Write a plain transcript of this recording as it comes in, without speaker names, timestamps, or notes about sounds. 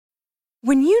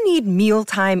When you need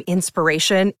mealtime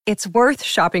inspiration, it's worth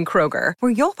shopping Kroger,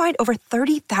 where you'll find over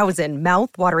 30,000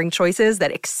 mouth-watering choices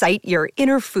that excite your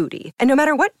inner foodie. And no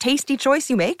matter what tasty choice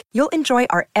you make, you'll enjoy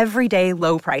our everyday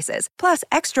low prices, plus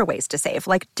extra ways to save,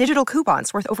 like digital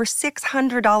coupons worth over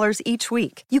 $600 each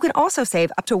week. You can also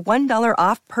save up to $1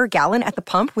 off per gallon at the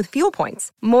pump with fuel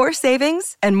points. More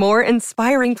savings and more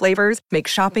inspiring flavors make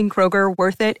shopping Kroger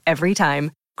worth it every time.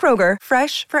 Kroger,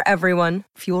 fresh for everyone.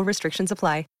 Fuel restrictions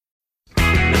apply.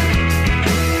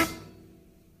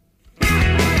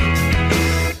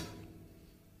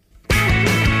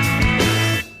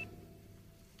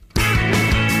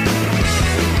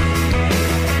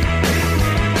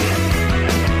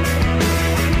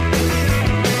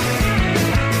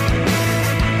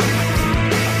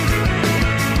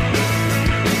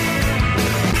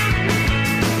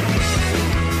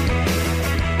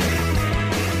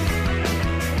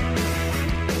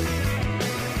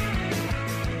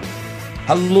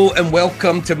 Hello and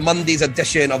welcome to Monday's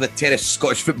edition of the Terrace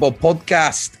Scottish Football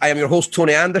Podcast. I am your host,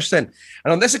 Tony Anderson.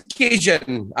 And on this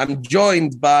occasion, I'm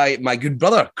joined by my good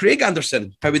brother, Craig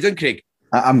Anderson. How are we doing, Craig?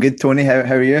 I'm good, Tony. How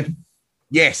are you?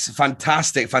 Yes,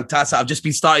 fantastic. I've just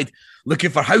been started looking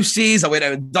for houses. I went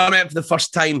out and done it for the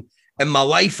first time in my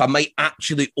life. I might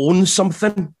actually own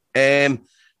something. And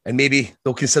maybe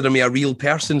they'll consider me a real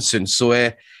person soon. So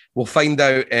we'll find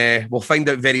out. We'll find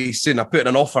out very soon. I put in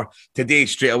an offer today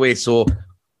straight away. So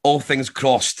all things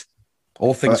crossed.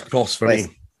 All things crossed for me.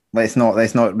 Let's not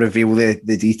reveal the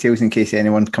details in case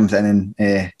anyone comes in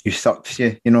and usurps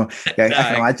you. You know, I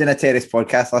can imagine a Terrace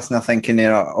podcast listener thinking,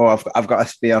 I've got a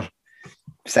spare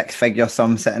six-figure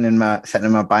sum sitting in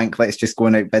my bank. Let's just go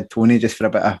and outbid Tony just for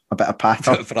a bit of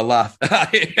patter. For a laugh.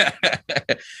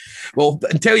 Well,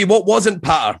 I'll tell you what wasn't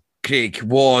patter, Craig,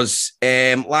 was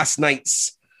last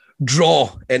night's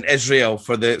draw in Israel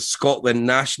for the Scotland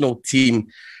national team.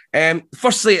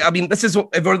 Firstly, I mean, this is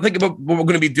if we're thinking about what we're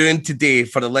going to be doing today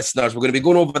for the listeners, we're going to be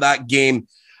going over that game,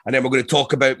 and then we're going to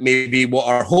talk about maybe what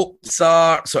our hopes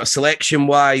are, sort of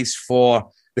selection-wise, for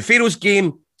the Pharaohs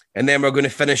game, and then we're going to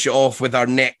finish it off with our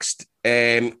next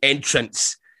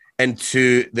entrance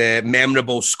into the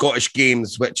memorable Scottish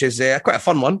games, which is quite a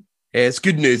fun one. It's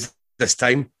good news this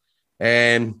time.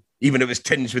 Even if it was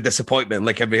tinged with disappointment,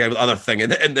 like every other thing in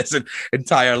this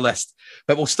entire list.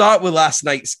 But we'll start with last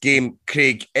night's game,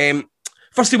 Craig.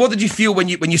 Firstly, what did you feel when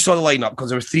you saw the lineup? Because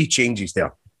there were 3 changes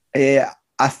there.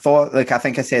 I thought, I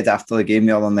think I said after the game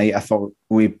the other night, I thought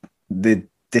the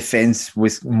defence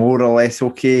was more or less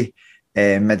okay.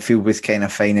 Midfield was kind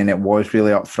of fine, and it was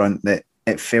really up front that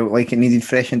it felt like it needed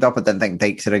freshened up. I didn't think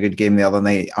Dykes had a good game the other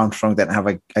night. Armstrong didn't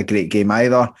have a great game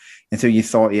either. And so you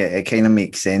thought, it kind of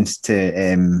makes sense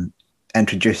to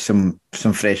introduce some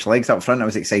fresh legs up front. I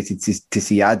was excited to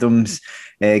see Adams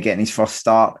getting his first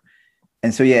start.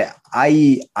 And so,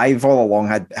 I've all along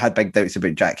had big doubts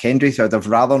about Jack Hendry, so I'd have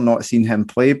rather not seen him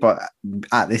play. But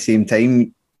at the same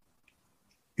time,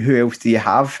 who else do you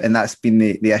have? And that's been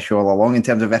the issue all along in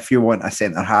terms of if you want a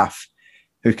centre-half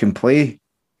who can play,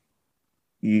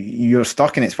 you're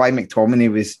stuck, and it's why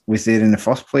McTominay was there in the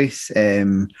first place.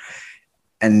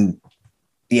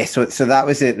 So that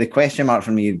was it. The question mark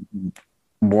for me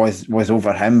was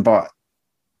over him, but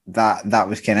that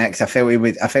was kind of because I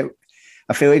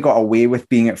felt he got away with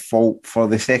being at fault for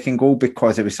the second goal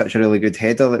because it was such a really good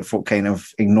header that folk kind of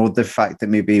ignored the fact that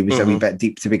maybe he was a wee bit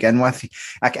deep to begin with.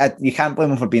 You can't blame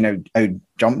him for being out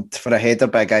jumped for a header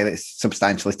by a guy that's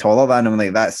substantially taller than him.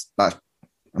 Like that's.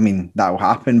 I mean, that will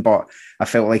happen, but I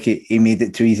felt like he made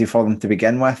it too easy for them to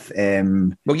begin with.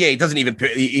 He doesn't even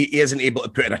he isn't able to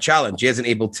put in a challenge. He isn't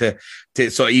able to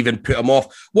sort of even put him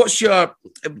off. We'll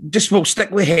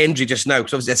stick with Hendry just now,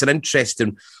 because obviously it's an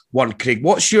interesting one, Craig.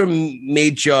 What's your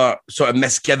major sort of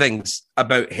misgivings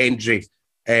about Hendry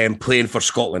playing for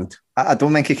Scotland? I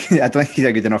don't think he's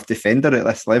a good enough defender at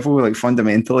this level. Like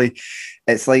fundamentally,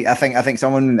 it's like I think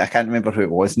someone, I can't remember who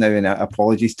it was now, and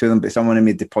apologies to them, but someone had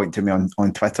made the point to me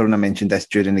on Twitter, and I mentioned this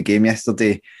during the game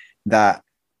yesterday, that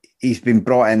he's been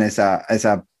brought in as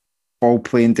a ball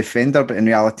playing defender, but in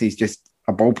reality he's just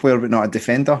a ball player but not a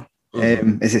defender.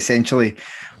 Is essentially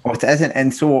what it is.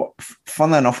 And so,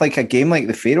 funnily enough, like a game like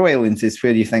the Faroe Islands is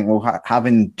where you think, well,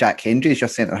 having Jack Hendry as your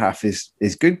centre half is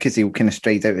good because he'll kind of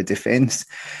stride out of defence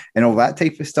and all that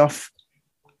type of stuff.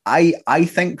 I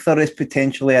think there is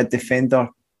potentially a defender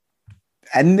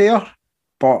in there,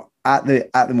 but at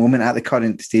the moment, at the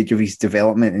current stage of his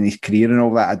development and his career and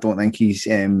all that, I don't think he's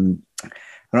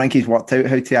worked out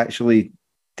how to actually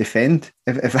defend,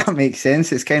 if that makes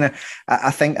sense. It's kind of,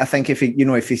 I think if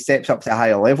he steps up to a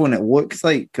higher level, and it looks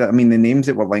like, I mean, the names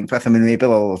that were linked with him, and maybe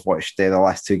I'll have watched the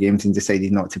last two games and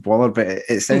decided not to bother, but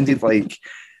it sounded like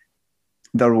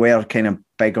there were kind of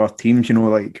bigger teams, you know,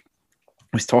 like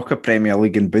there's talk of Premier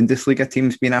League and Bundesliga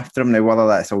teams being after him. Now, whether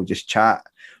that's all just chat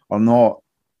or not,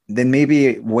 then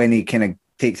maybe when he kind of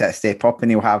takes that step up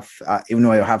and he'll have a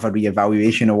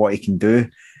reevaluation of what he can do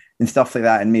and stuff like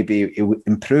that, and maybe it would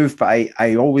improve. But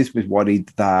I always was worried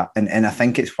that, and I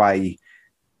think it's why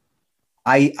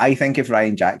I think if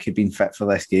Ryan Jack had been fit for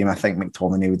this game, I think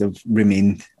McTominay would have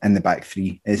remained in the back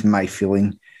three, is my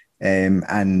feeling.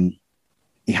 And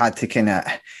he had to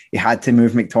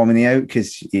move McTominay out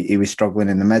because he was struggling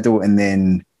in the middle, and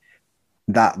then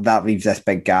that leaves this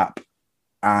big gap.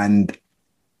 And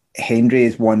Hendry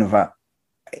is one of a.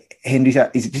 He's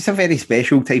just a very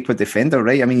special type of defender,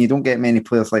 right? I mean, you don't get many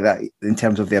players like that in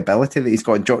terms of the ability that he's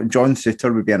got. John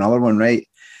Souttar would be another one, right?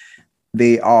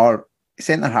 They are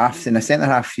centre-halves, and a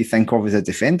centre-half you think of as a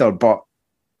defender, but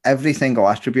every single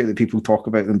attribute that people talk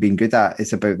about them being good at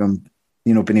is about them,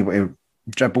 you know, being able to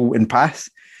dribble and pass.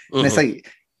 And it's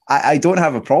like, I don't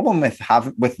have a problem with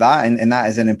that, and that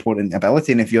is an important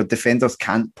ability. And if your defenders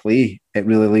can't play, it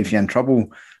really leaves you in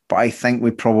trouble. But I think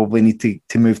we probably need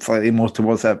to move slightly more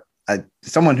towards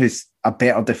someone who's a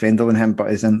better defender than him,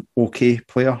 but is an okay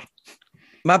player.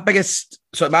 My biggest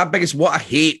what I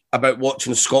hate about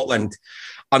watching Scotland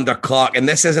under Clark, and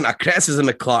this isn't a criticism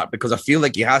of Clark because I feel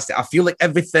like he has to. I feel like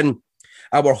everything,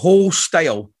 our whole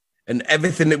style and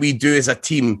everything that we do as a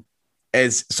team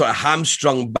is sort of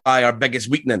hamstrung by our biggest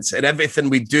weakness, and everything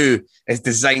we do is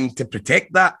designed to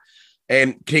protect that.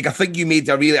 Craig, I think you made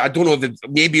I don't know if it,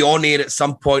 maybe on air at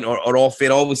some point or off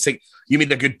air, I always think you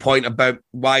made a good point about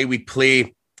why we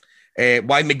play,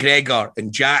 why McGregor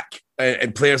and Jack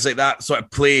and players like that sort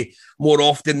of play more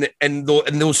often in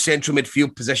those central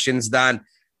midfield positions than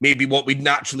maybe what we'd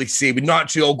naturally say. We'd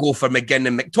naturally all go for McGinn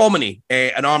and McTominay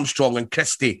and Armstrong and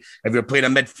Christie. If you're playing a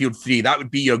midfield three, that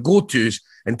would be your go-tos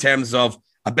in terms of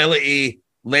ability,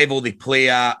 level they play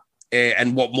at,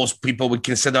 and what most people would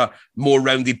consider more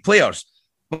rounded players.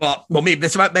 But maybe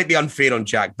this might be unfair on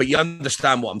Jack, but you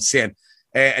understand what I'm saying.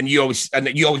 And you always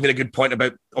made a good point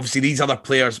about obviously these other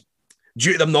players,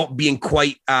 due to them not being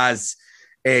quite as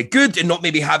good and not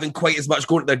maybe having quite as much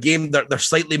going to their game, they're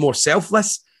slightly more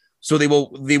selfless. So they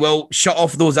will shut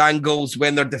off those angles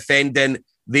when they're defending.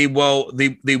 They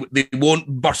won't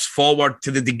burst forward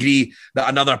to the degree that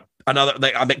another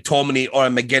like a McTominay or a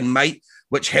McGinn might,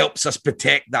 which helps us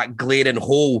protect that glaring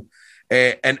hole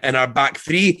in our back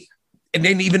three. And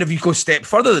then even if you go a step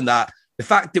further than that, the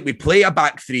fact that we play a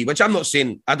back three, which I'm not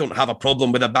saying I don't have a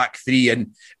problem with a back three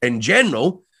in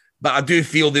general, but I do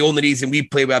feel the only reason we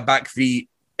play with a back three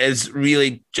is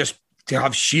really just to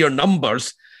have sheer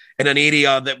numbers in an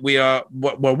area that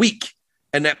we're weak.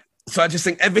 And so I just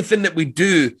think everything that we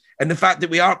do, and the fact that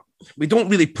we don't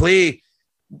really play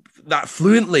that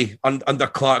fluently under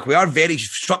Clark, we are very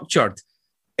structured.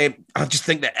 I just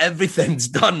think that everything's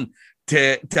done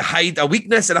to hide a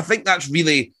weakness, and I think that's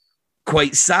really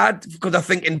quite sad, because I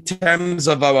think in terms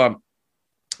of our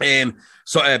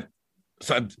sort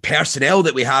of personnel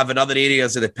that we have in other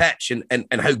areas of the pitch and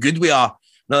how good we are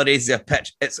in other areas of the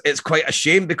pitch, it's quite a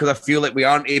shame, because I feel like we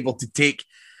aren't able to take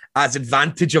as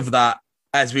advantage of that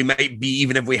as we might be,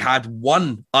 even if we had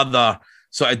one other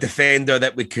sort of defender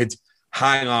that we could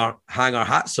hang our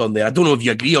hats on there. I don't know if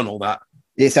you agree on all that.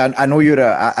 Yes, I know you're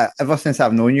ever since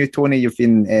I've known you, Tony, you've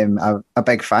been a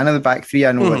big fan of the back three.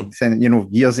 I know,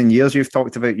 years and years you've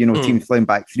talked about, teams playing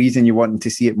back threes and you wanting to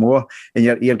see it more, and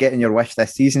you're getting your wish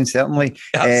this season, certainly.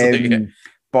 Absolutely.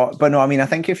 But no, I mean, I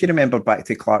think if you remember back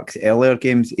to Clark's earlier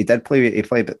games, he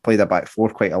played a back four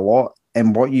quite a lot.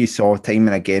 And what you saw time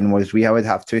and again was we would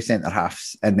have two centre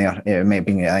halves in there. It might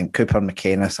be, I think, Cooper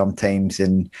McKenna sometimes,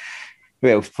 and who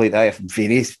else played that?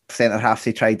 Various centre halves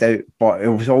they tried out, but it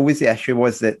was always the issue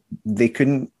was that they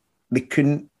couldn't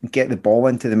get the ball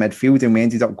into the midfield, and we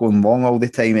ended up going long all the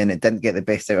time, and it didn't get the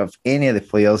best out of any of the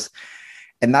players.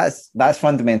 And that's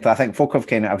fundamental. I think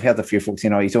I've heard a few folks,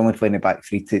 he's only playing the back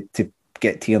three to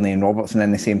get Tierney and Robertson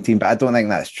in the same team, but I don't think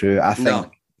that's true. I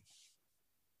think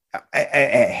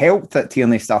it helped that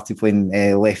Tierney started playing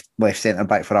left centre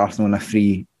back for Arsenal in a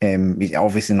free. He's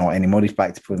obviously not anymore. He's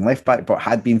back to playing left back, but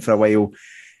had been for a while.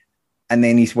 And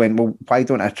then he's went, well, why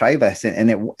don't I try this?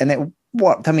 And it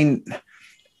worked. I mean,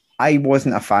 I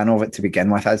wasn't a fan of it to begin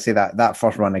with. I'd say that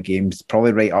first run of games,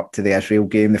 probably right up to the Israel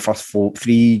game, the first four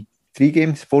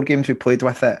games we played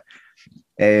with it.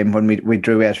 When we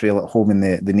drew Israel at home in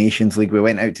the Nations League, we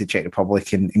went out to Czech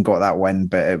Republic and got that win,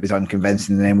 but it was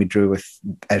unconvincing. And then we drew with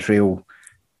Israel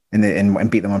and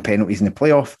beat them on penalties in the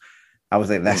playoff. I was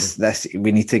like, this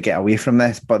we need to get away from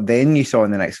this. But then you saw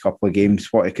in the next couple of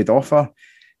games what it could offer.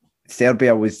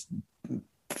 Serbia was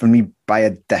for me, by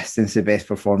a distance, the best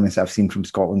performance I've seen from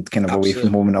Scotland kind of away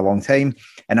from home in a long time.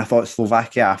 And I thought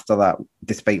Slovakia after that,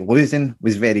 despite losing,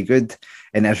 was very good.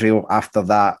 And Israel after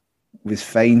that was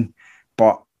fine.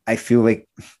 But I feel like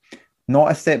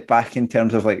not a step back in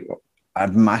terms of like a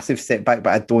massive step back,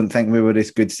 but I don't think we were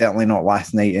as good, certainly not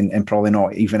last night and probably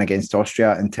not even against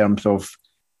Austria in terms of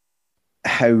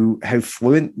how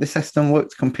fluent the system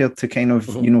looked compared to kind of,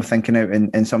 thinking out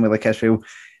in somewhere like Israel.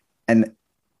 And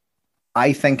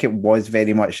I think it was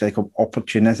very much like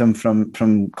opportunism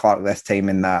from Clark this time,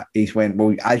 in that he's went,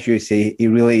 well, as you say, we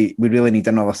really need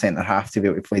another centre half to be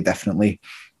able to play differently.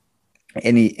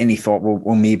 And he thought,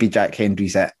 well, maybe Jack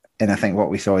Hendry's it. And I think what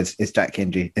we saw is Jack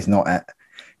Hendry is not it.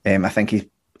 I think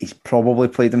he's probably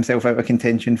played himself out of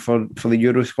contention for the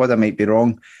Euro squad. I might be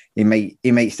wrong. He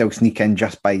might still sneak in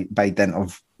just by dint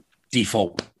of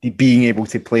default being able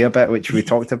to play a bit, which we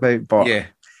talked about. But yeah,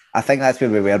 I think that's where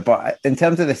we were. But in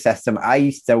terms of the system,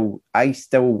 I still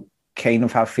kind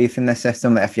of have faith in this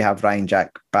system that if you have Ryan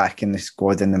Jack back in the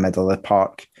squad in the middle of the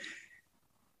park,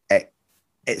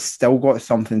 it's still got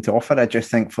something to offer. I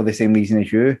just think for the same reason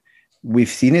as you, we've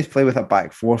seen us play with a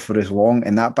back four for as long,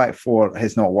 and that back four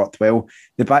has not worked well.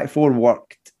 The back four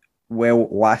worked well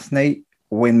last night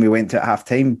when we went to half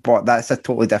time, but that's a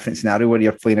totally different scenario where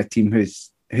you're playing a team who's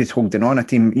holding on, a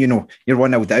team, you're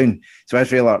 1-0 down. So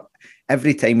Israel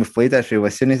every time we've played Israel,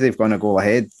 as soon as they've gone a goal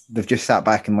ahead, they've just sat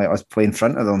back and let us play in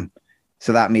front of them.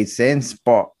 So that made sense.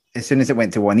 But as soon as it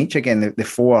went to one each again, the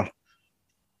four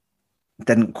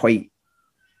didn't quite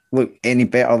look any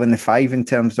better than the five in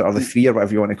terms of, or the three or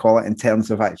whatever you want to call it, in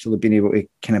terms of actually being able to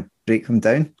kind of break them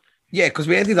down. Yeah, because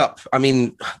we ended up, I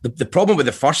mean, the problem with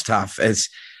the first half is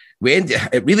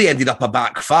it really ended up a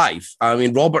back five. I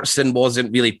mean, Robertson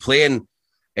wasn't really playing,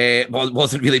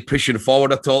 wasn't really pushing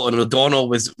forward at all, and O'Donnell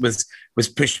was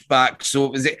pushed back.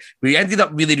 So we ended up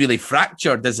really, really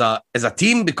fractured as a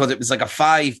team, because it was like a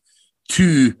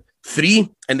 5-2-3,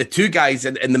 and the two guys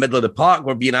in the middle of the park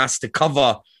were being asked to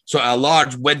cover sort of a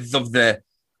large width of the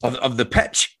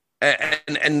pitch,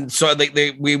 and so like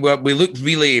we looked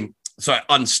really sort of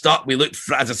unstuck. We looked,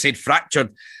 as I said,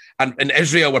 fractured, and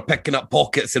Israel were picking up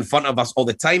pockets in front of us all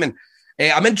the time. And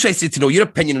I'm interested to know your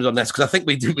opinion on this, because I think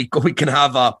we can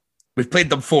have we've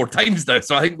played them 4 times now,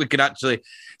 so I think we can actually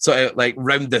sort of like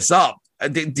round this up.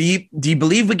 Do you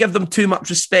believe we give them too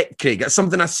much respect, Craig? That's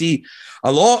something I see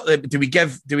a lot. Do we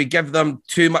give them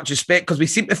too much respect? Because we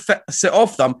seem to sit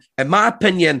off them. In my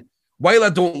opinion, while I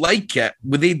don't like it,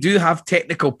 they do have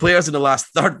technical players in the last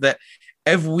third that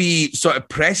if we sort of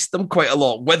press them quite a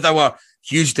lot with our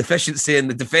huge deficiency in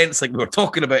the defence, like we were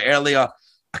talking about earlier,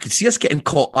 I could see us getting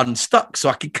caught unstuck. So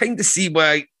I can kind of see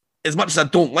why, as much as I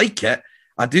don't like it,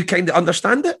 I do kind of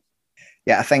understand it.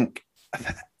 Yeah, I think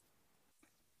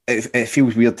it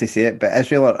feels weird to say it, but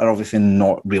Israel are obviously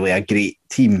not really a great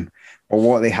team. But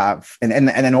what they have, and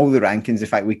in all the rankings, in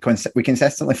fact, we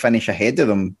consistently finish ahead of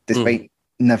them, despite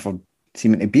never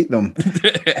seeming to beat them.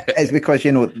 It's because,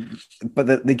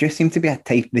 but they just seem to be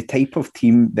the type of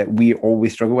team that we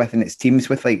always struggle with, and it's teams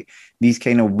with like these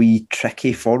kind of wee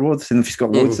tricky forwards, and we've just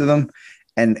got loads of them,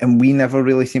 and we never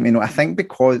really seem to know. I think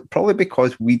probably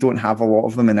because we don't have a lot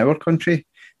of them in our country,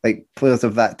 like players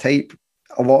of that type.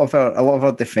 A lot of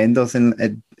our defenders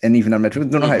and even our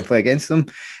midfield don't know how to play against them,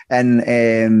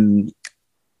 and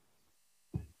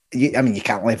you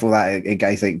can't level that at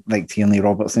guys like Tierney,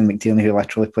 Robertson, McTierney, who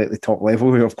literally play at the top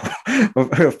level, who have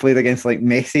played against like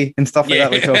Messi and stuff like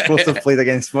that, which of course have played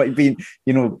against what being,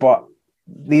 but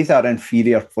these are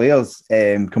inferior players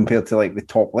compared to like the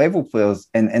top level players,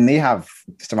 and they have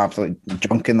some absolute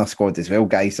junk in their squad as well,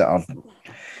 guys that are,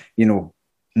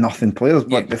 nothing players.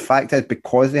 But the fact is,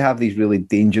 because they have these really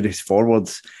dangerous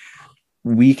forwards,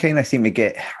 we kind of seem to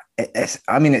get it's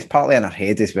partly in our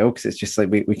head as well, because it's just like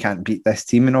we can't beat this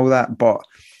team and all that. But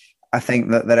I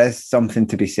think that there is something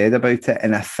to be said about it,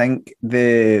 and I think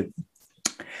the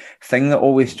thing that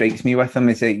always strikes me with them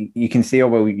is that you can say,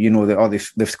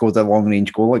 they've scored a long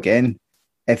range goal again.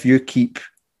 If you keep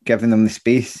giving them the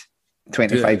space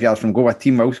 25 yards from goal, a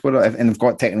team will score it, and they've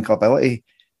got technical ability.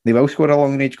 They will score a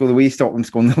long range goal. The way you stop them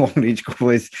scoring the long range goal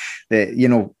is that,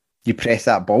 you press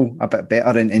that ball a bit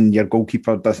better, and your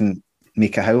goalkeeper doesn't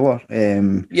make a howler.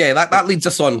 That leads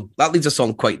us on. That leads us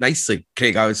on quite nicely,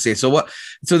 Craig, I would say. So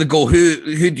the goal?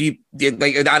 Who do you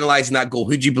like analysing that goal?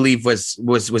 Who do you believe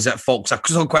was at fault? I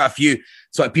saw quite a few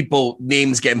sort of people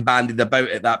names getting bandied about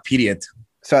at that period.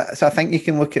 So I think you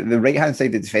can look at the right hand side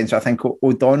of the defence. So I think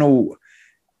O'Donnell.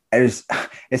 It's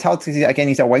hard to see. Again,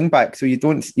 he's a wing back, so you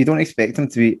don't expect him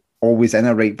to be always in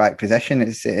a right back position.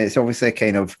 It's obviously a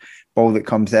kind of ball that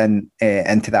comes in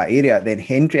into that area. Then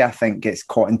Hendry, I think, gets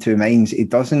caught in two minds. He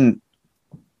doesn't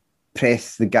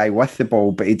press the guy with the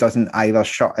ball, but he doesn't either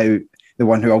shut out the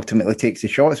one who ultimately takes the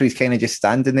shot. So he's kind of just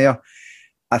standing there.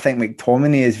 I think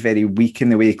McTominay is very weak in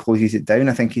the way he closes it down.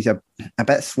 I think he's a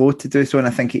bit slow to do so, and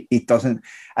I think he doesn't.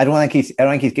 I don't think he's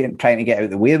trying to get out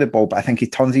of the way of the ball, but I think he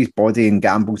turns his body and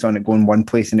gambles on it going one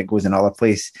place and it goes another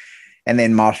place. And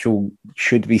then Marshall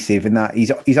should be saving that.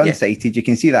 He's unsighted. You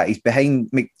can see that he's behind.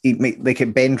 Like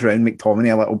it bends around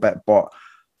McTominay a little bit, but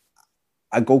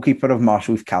a goalkeeper of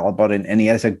Marshall's caliber, and he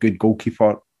is a good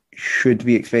goalkeeper, should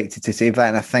be expected to save that.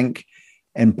 And I think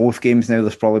in both games now,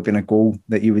 there's probably been a goal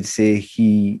that you would say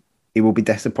he will be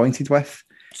disappointed with.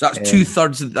 So that's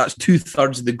two-thirds of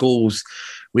the goals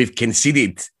we've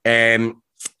conceded.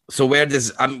 So where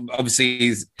does obviously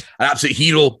he's an absolute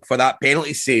hero for that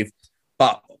penalty save,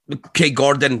 but Craig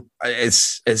Gordon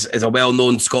is a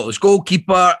well-known Scottish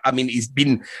goalkeeper. I mean, he's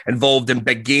been involved in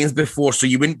big games before, so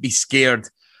you wouldn't be scared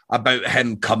about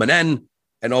him coming in.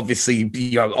 And obviously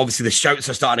the shouts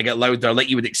are starting to get louder, like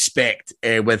you would expect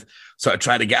with sort of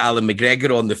trying to get Alan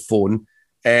McGregor on the phone.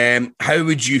 How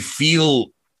would you feel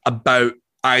about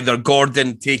either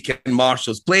Gordon taking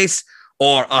Marshall's place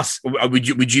or us?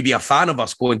 Would you be a fan of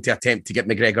us going to attempt to get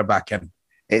McGregor back in?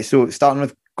 So starting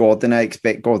with Gordon, I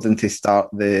expect Gordon to start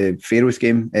the Pharaohs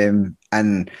game.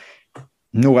 And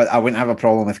no, I wouldn't have a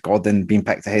problem with Gordon being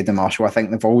picked ahead of Marshall. I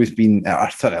think they've always been,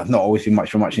 not always been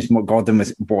much for much. Gordon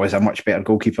was a much better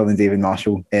goalkeeper than David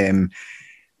Marshall.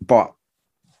 But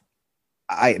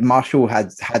Marshall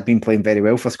had been playing very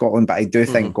well for Scotland, but I do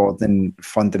think Gordon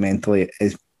fundamentally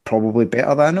is probably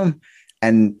better than him.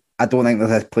 And I don't think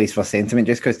there's a place for sentiment.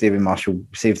 Just because David Marshall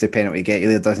saves the penalty to get you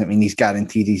there doesn't mean he's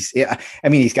guaranteed his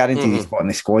spot in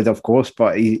the squad, of course,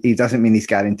 but he doesn't mean he's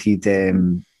guaranteed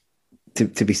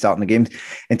to be starting the games.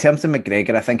 In terms of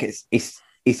McGregor, I think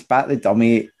he spat the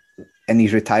dummy in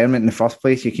his retirement in the first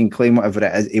place. You can claim whatever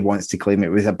it is he wants to claim. It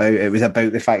was about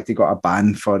the fact he got a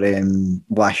ban for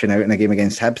lashing out in a game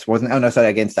against Hibs, wasn't it? Oh no, sorry,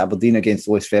 against Aberdeen, against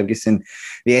Lewis Ferguson.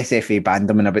 The SFA banned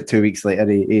him, and about 2 weeks later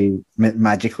he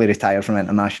magically retired from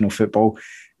international football.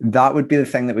 That would be the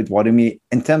thing that would worry me.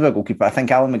 In terms of goalkeeper, I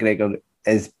think Alan McGregor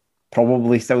is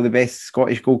probably still the best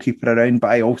Scottish goalkeeper around,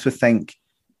 but I also think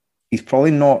he's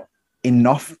probably not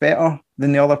enough better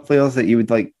than the other players that you would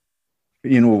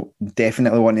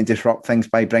definitely want to disrupt things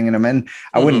by bringing him in.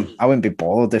 I wouldn't be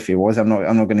bothered if he was. I'm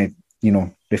not going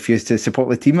to refuse to support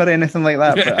the team or anything like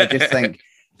that. But I just think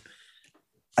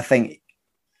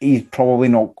he's probably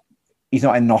not. He's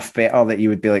not enough better that you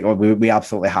would be like, oh, we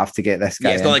absolutely have to get this guy.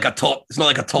 Yeah, it's not like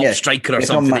a top striker or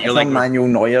something. It's not Manuel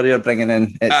Neuer you're bringing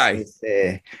in. It's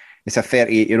a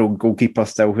 38-year-old goalkeeper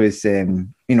still who's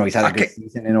he's had a good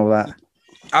season and all that.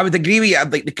 I would agree with you.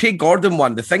 Like the Craig Gordon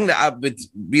one, the thing that I would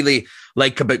really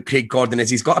like about Craig Gordon is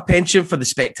he's got a penchant for the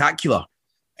spectacular.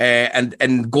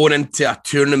 And going into a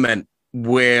tournament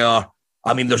where,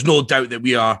 I mean, there's no doubt that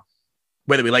we are,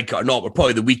 whether we like it or not, we're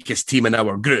probably the weakest team in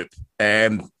our group. I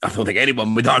don't think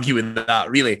anyone would argue with that,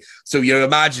 really. So you're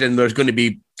imagining there's going to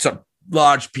be sort of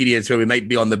large periods where we might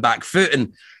be on the back foot,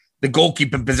 and the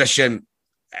goalkeeping position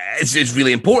is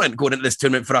really important going into this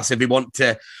tournament for us if we want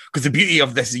to, because the beauty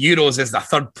of this Euros is the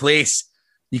third place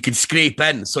you can scrape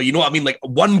in. So you know what I mean? Like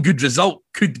one good result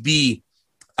could be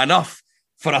enough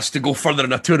for us to go further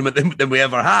in a tournament than we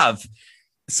ever have.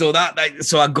 So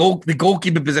the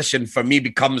goalkeeping position for me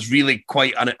becomes really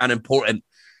quite an important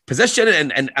position.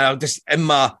 And I just, in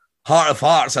my heart of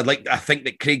hearts, I think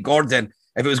that Craig Gordon,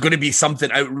 if it was going to be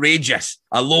something outrageous,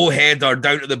 a low header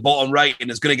down to the bottom right, and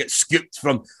it's going to get scooped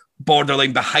from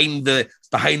borderline behind the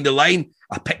line,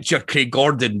 I picture Craig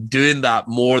Gordon doing that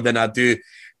more than I do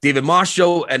David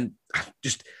Marshall. And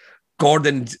just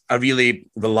Gordon's a really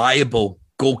reliable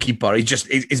goalkeeper.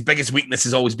 His biggest weakness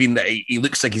has always been that he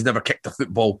looks like he's never kicked a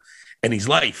football in his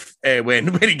life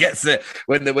when he gets it,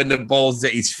 when the ball's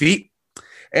at his feet.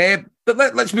 But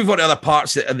let's move on to other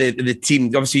parts of the team.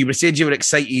 Obviously, you said you were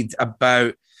excited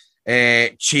about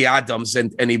Che Adams,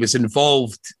 and he was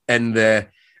involved in the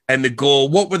goal.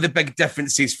 What were the big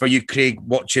differences for you, Craig,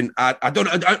 watching? I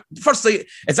don't know. Firstly,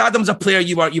 is Adams a player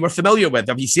you were familiar with?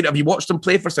 Have you watched him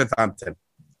play for Southampton?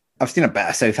 I've seen a bit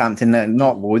of Southampton,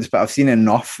 not loads, but I've seen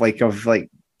enough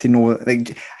to know,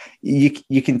 like,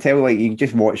 you can tell, like, you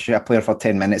just watch a player for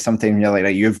 10 minutes, sometimes you're like,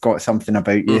 right, you've got something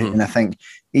about you. And I think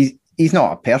he's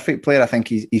not a perfect player. I think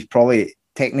he's probably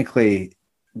technically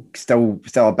still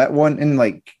a bit wanting,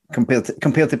 like, compared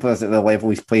to players at the level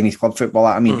he's playing his club football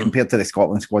at. I mean, compared to the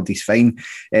Scotland squad, he's fine.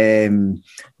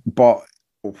 But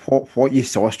what you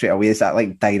saw straight away is that,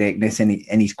 like, directness, and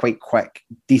he's quite quick,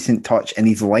 decent touch, and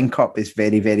his link up is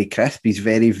very, very crisp. He's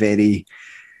very, very,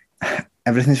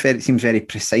 seems very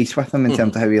precise with him in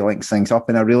terms of how he links things up.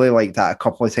 And I really liked that a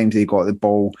couple of times he got the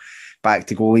ball back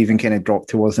to goal, even kind of dropped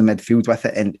towards the midfield with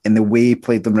it, and the way he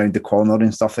played them around the corner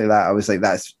and stuff like that, I was like,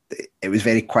 it was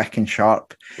very quick and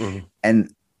sharp.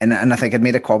 And I think I'd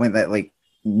made a comment that like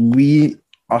we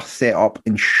are set up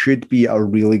and should be a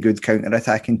really good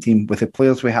counter-attacking team with the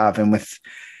players we have and with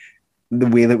the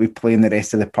way that we play in the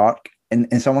rest of the park.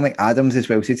 And someone like Adams is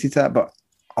well suited to that, but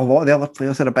a lot of the other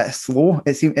players are a bit slow.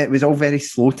 It was all very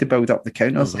slow to build up the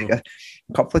counters. Like a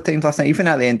couple of times last night, even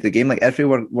at the end of the game, like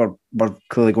Israel were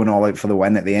clearly going all out for the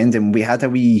win at the end, and we had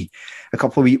a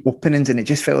couple of wee openings, and it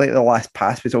just felt like the last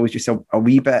pass was always just a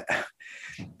wee bit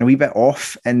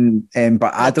off. And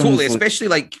but Adams, totally, especially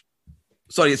like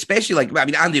I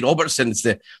mean, Andy Robertson's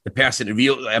the person to we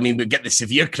get the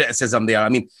severe criticism there. I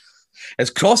mean, his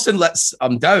crossing lets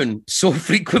him down so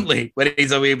frequently when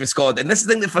he's away with Scotland. And this is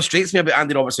the thing that frustrates me about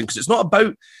Andy Robertson, because it's not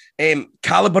about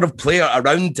calibre of player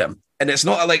around him. And it's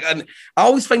not like, and I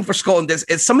always find for Scotland,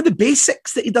 it's some of the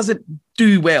basics that he doesn't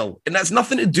do well. And that's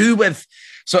nothing to do with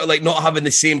sort of like not having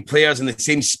the same players and the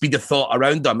same speed of thought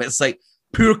around him. It's like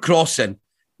poor crossing,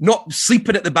 not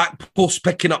sleeping at the back post,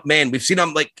 picking up men. We've seen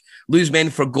him like lose men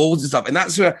for goals and stuff. And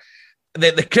that's where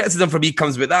the criticism for me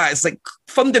comes with that. It's like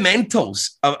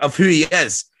fundamentals of who he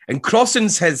is. And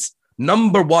crossing's his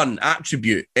number one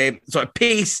attribute, sort of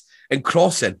pace and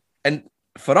crossing. And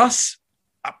for us,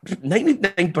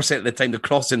 99% of the time, the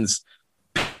crossing's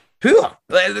poor.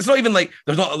 It's not even like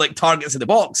there's not like targets in the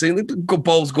box.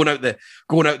 Balls going out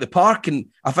the park. And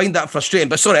I find that frustrating.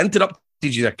 But sorry, I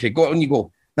interrupted you there, Craig. Go on, you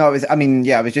go. No,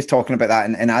 I was just talking about that.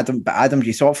 And Adam,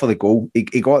 you saw it for the goal.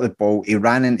 He got the ball. He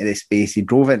ran into the space. He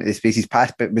drove into the space. His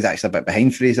pass was actually a bit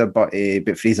behind Fraser, but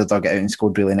Fraser dug it out and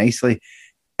scored really nicely.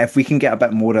 If we can get a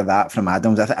bit more of that from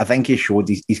Adams, I think he showed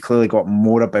he's clearly got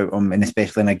more about him, and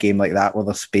especially in a game like that where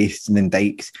there's space than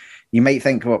Dykes. You might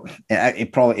think, well,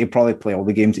 he'd probably play all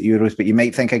the games at Euros, but you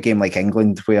might think a game like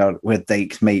England where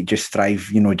Dykes might just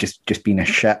thrive, just being a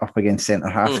shit up against centre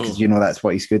half, because that's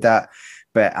what he's good at.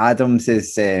 But Adams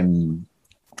is,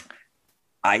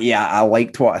 I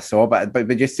liked what I saw, but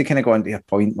just to kind of go on to your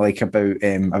point, like about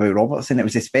Robertson, it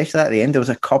was especially at the end. There was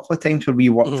a couple of times where we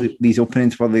worked these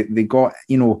openings where they got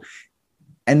in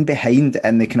behind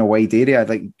in the kind of wide area,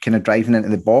 like kind of driving into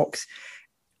the box,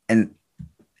 and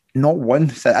not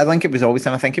once. I think it was always,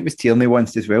 and I think it was Tierney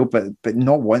once as well, but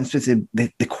not once was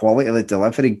the quality of the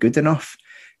delivery good enough,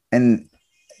 and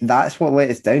that's what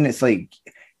let us down. It's like,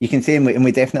 you can say, and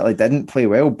we definitely didn't play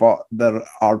well, but there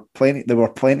were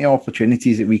plenty of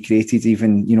opportunities that we created,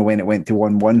 even when it went to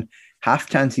 1-1, half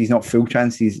chances, not full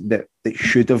chances, that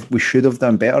we should have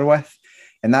done better with.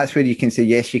 And that's where you can say,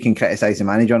 yes, you can criticise the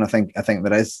manager, and I think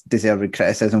there is deserved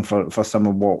criticism for some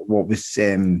of what was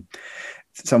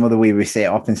some of the way we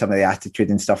set up and some of the attitude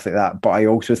and stuff like that. But I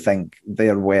also think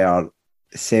there were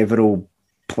several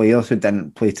players who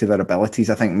didn't play to their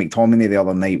abilities. I think McTominay the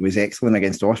other night was excellent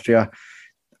against Austria.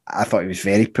 I thought he was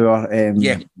very poor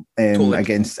totally.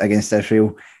 against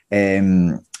Israel.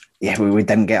 We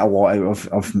didn't get a lot out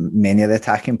of many of the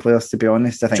attacking players, to be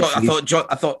honest. I thought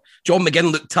John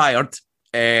McGinn looked tired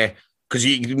because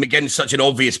McGinn's such an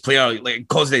obvious player, like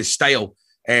because of his style.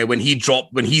 When he's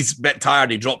a bit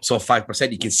tired, he drops off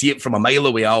 5%. You can see it from a mile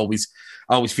away. I always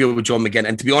feel with John McGinn.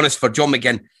 And to be honest, for John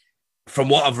McGinn, from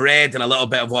what I've read and a little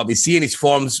bit of what I've been seeing, his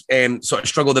forms sort of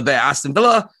struggled a bit at Aston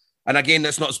Villa. And again,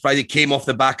 that's not surprising. He came off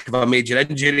the back of a major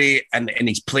injury, and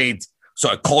he's played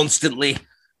sort of constantly.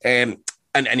 And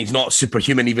he's not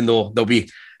superhuman, even though there'll be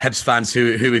Hibs fans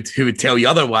who would tell you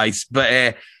otherwise.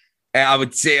 But I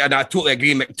would say, and I totally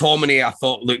agree, McTominay, I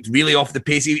thought, looked really off the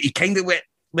pace. He kind of went,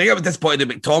 like, I was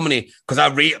disappointed in McTominay because I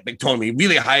rate McTominay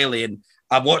really highly, and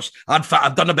I've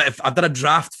done a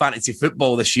draft fantasy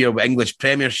football this year with English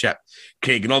Premiership,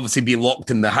 Craig, and obviously being locked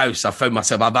in the house, I found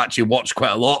myself, I've actually watched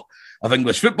quite a lot of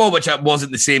English football, which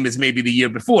wasn't the same as maybe the year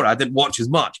before. I didn't watch as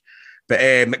much. But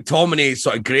McTominay is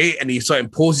sort of great, and he sort of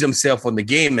imposes himself on the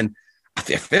game, and I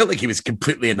felt like he was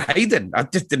completely in hiding. I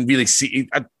just didn't really see...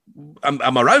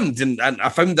 I'm around, and I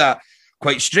found that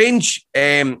quite strange,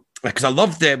 because I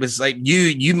loved it. It was like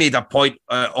you made a point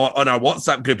on our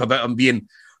WhatsApp group about him being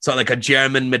sort of like a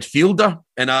German midfielder,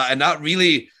 and that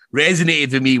really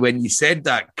resonated with me when you said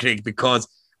that, Craig, because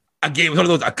again, it was one of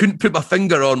those, I couldn't put my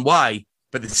finger on why,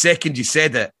 but the second you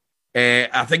said it,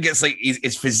 I think it's like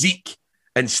his physique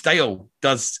and style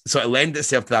does sort of lend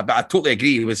itself to that. But I totally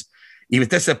agree. He was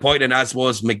disappointing, as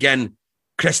was McGinn.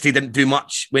 Christie didn't do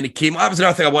much when he came. That was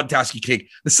another thing I wanted to ask you, Craig.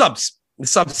 The subs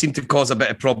seem to cause a bit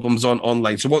of problems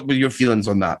online. So what were your feelings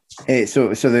on that? So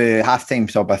the halftime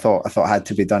sub, I thought had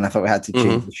to be done. I thought we had to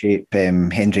change the shape.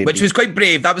 Hendry, which was quite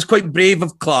brave. That was quite brave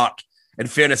of Clark. In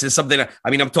fairness, it's something.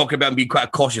 I'm talking about him being quite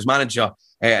a cautious manager,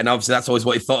 and obviously that's always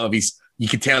what he thought of. you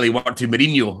could tell he worked with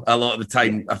Mourinho a lot of the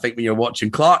time, I think, when you're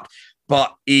watching Clark.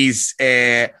 But he's,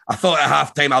 I thought at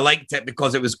halftime I liked it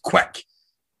because it was quick,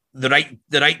 the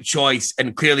right choice,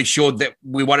 and clearly showed that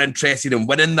we were interested in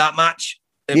winning that match.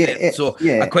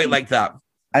 I quite like that.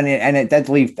 And it did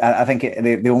leave. I think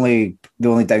the only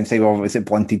downside of it was it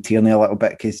blunted Tierney a little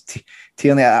bit, because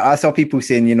Tierney. I saw people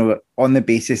saying, on the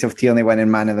basis of Tierney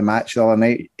winning man of the match the other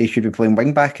night, he should be playing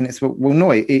wing back, and it's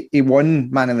no, he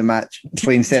won man of the match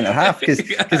playing centre half, because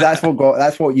that's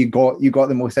what you got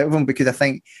the most out of him. Because I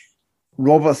think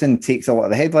Robertson takes a lot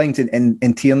of the headlines,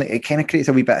 and Tierney, it kind of creates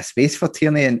a wee bit of space for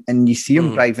Tierney, and you see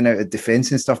him driving out of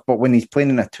defence and stuff. But when he's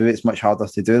playing in a 2, it's much harder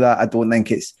to do that. I don't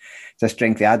think it's a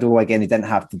strength of Ado. Again, he didn't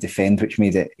have to defend, which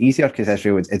made it easier because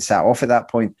Israel had sat off at that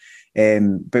point.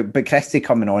 But Christie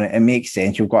coming on, it makes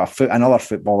sense. You've got another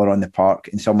footballer on the park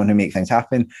and someone who makes things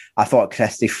happen. I thought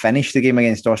Christie finished the game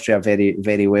against Austria very,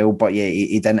 very well, but yeah,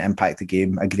 he didn't impact the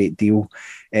game a great deal.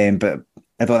 But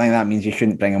I don't think that means you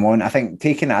shouldn't bring him on. I think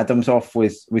taking Adams off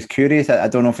was curious. I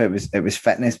don't know if it was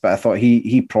fitness, but I thought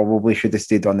he probably should have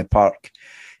stayed on the park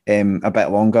a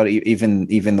bit longer.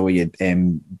 Even though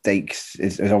Dykes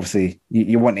is obviously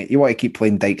you want to keep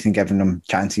playing Dykes and giving them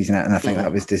chances in it, and I think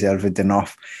that was deserved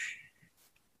enough.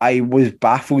 I was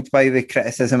baffled by the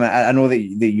criticism. I know that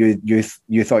you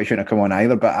thought he shouldn't have come on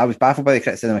either, but I was baffled by the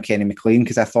criticism of Kenny McLean,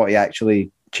 because I thought he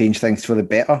actually changed things for the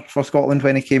better for Scotland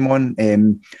when he came on.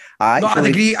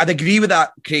 I'd agree with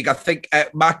that, Craig. I think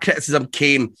my criticism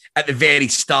came at the very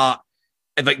start,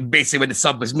 like basically when the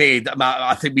sub was made.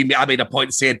 I think I made a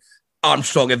point saying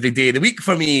Armstrong every day of the week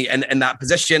for me in that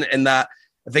position, in that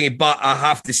thing. But I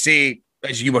have to say,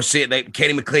 as you were saying, that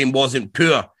Kenny McLean wasn't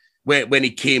poor when he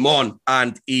came on,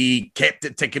 and he kept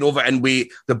it ticking over, and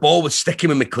the ball was sticking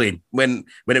with McLean when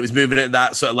it was moving into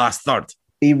that sort of last third.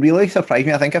 He really surprised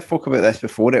me. I think I spoke about this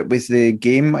before. It was the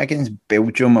game against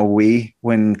Belgium away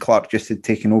when Clark just had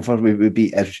taken over. We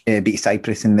beat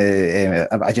Cyprus in the.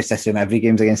 I just assume every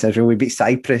game's against Israel. We beat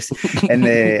Cyprus in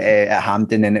the at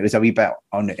Hampden, and it was a wee bit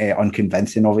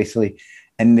unconvincing, obviously.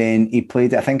 And then he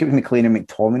played, I think it was McLean and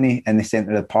McTominay in the centre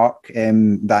of the park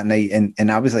that night.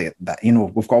 And I was like,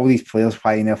 we've got all these players.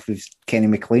 Why enough is Kenny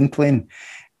McLean playing?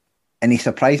 And he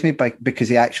surprised me because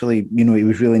he actually, he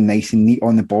was really nice and neat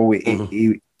on the ball.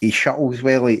 He shuttles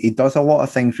well. He does a lot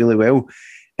of things really well.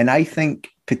 And I think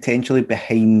potentially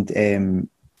behind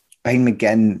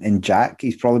McGinn and Jack,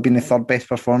 he's probably been the third best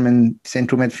performing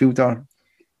central midfielder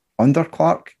under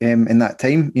Clark in that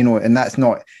time. And that's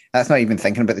not even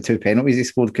thinking about the 2 penalties he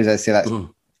scored, because I say that's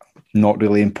not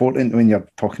really important when you're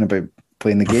talking about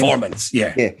playing the performance,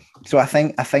 game. Yeah. So I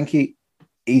think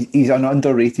he's an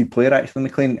underrated player, actually,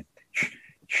 McLean.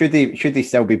 Should he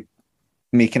still be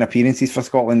making appearances for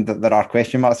Scotland? There are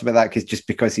question marks about that,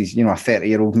 because he's a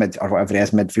 30-year-old mid or whatever he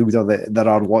is midfielder. There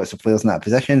are lots of players in that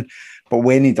position, but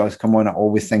when he does come on, I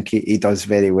always think he does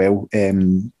very well.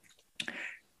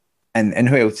 And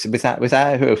who else was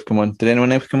that? Who else come on? Did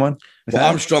anyone else come on?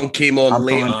 Armstrong came on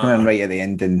later. Came on right at the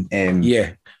end, and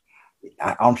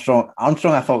Armstrong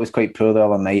I thought was quite poor the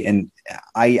other night, and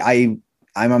I'm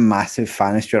a massive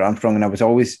fan of Stuart Armstrong, and I was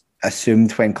always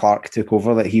assumed when Clark took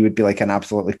over that he would be like an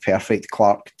absolutely perfect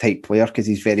Clark type player, because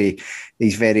he's very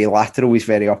lateral, he's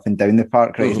very up and down the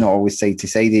park, right? He's not always side to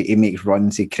side. He makes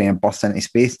runs, he kind of busts into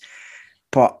space.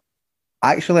 But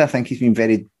actually, I think he's been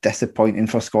very disappointing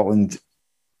for Scotland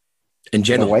in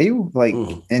general. For a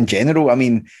while, in general. I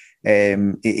mean,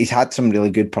 he's had some really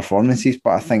good performances,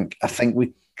 but I think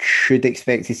we should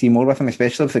expect to see more with him,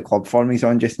 especially with the club form he's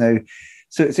on just now.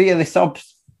 So yeah, the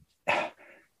subs.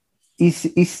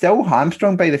 He's still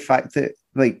hamstrung by the fact that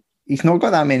he's not got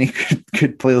that many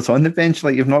good players on the bench.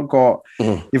 Like you've not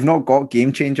got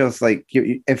game changers. Like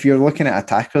if you're looking at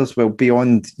attackers, well,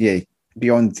 beyond, and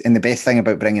the best thing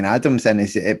about bringing Adams in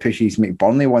is it pushes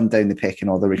McBurney one down the pecking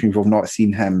order, which means we've not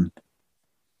seen him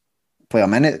play a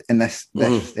minute in this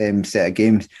set of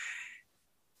games.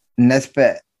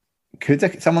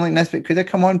 Someone like Nisbet could have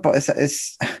come on, but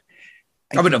it's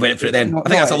I wouldn't have went for it then. I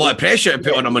think that's a lot of pressure to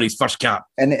put on him on his first cap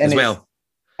as well.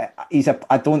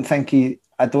 I don't think he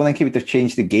would have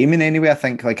changed the game in any way. I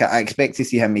think I expect to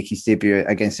see him make his debut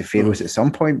against the Faroes at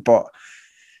some point, but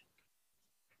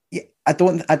I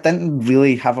didn't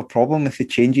really have a problem with the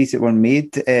changes that were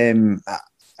made. In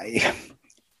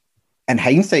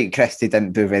hindsight, Christie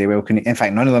didn't do very well. In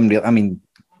fact, none of them really. I mean,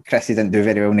 Christie didn't do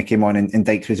very well when he came on, and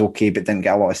Dykes was okay, but didn't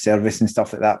get a lot of service and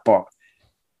stuff like that. But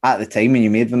at the time when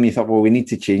you made them, you thought, well, we need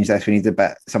to change this. We need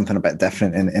something a bit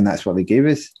different, and that's what they gave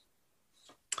us.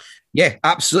 Yeah,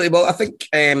 absolutely. Well, I think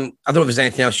I don't know if there's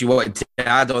anything else you wanted to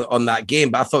add on that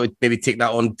game, but I thought we'd maybe take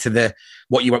that on to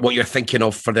what you're thinking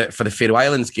of for the Faroe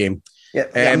Islands game. Yeah,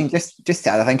 I mean, just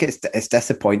I think it's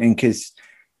disappointing because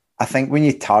I think when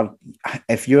you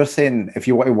if you're saying if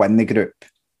you want to win the group,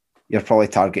 you're probably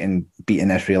targeting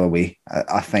beating Israel away.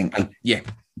 I think, yeah.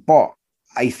 But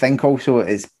I think also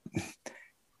it's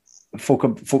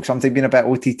folk sometimes being a bit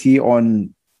OTT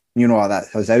on, you know, that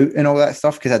was out and all that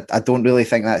stuff, because I don't really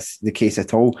think that's the case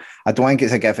at all. I don't think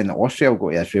it's a given that Austria will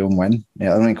go to Israel and win.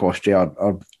 Yeah, I don't think Austria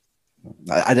are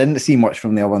I didn't see much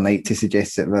from the other night to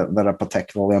suggest that they're a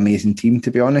particularly amazing team,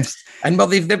 to be honest. And well,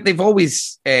 they've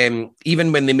always,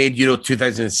 even when they made Euro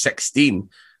 2016,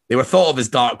 they were thought of as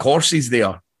dark horses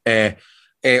there,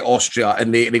 Austria,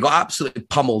 and they got absolutely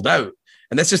pummeled out.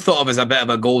 And this is thought of as a bit of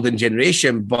a golden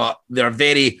generation, but they're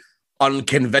very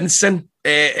unconvincing.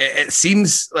 It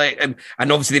seems like, and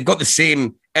obviously they've got the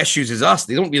same issues as us.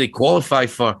 They don't really qualify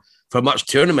for much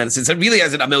tournaments. It really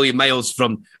isn't a million miles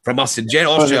from us in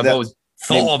general. Austria have always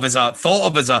thought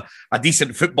of as a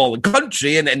decent footballing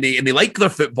country, and they like their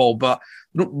football, but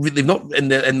they've not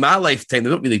in my lifetime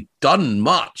they've not really done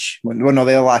much. Well, no,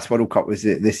 their last World Cup was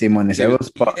the same one as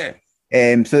ours, but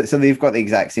so they've got the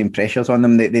exact same pressures on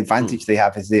them. The advantage they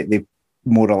have is they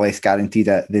more or less guaranteed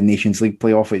at the Nations League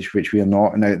playoff, which we are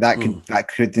not. Now that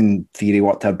could in theory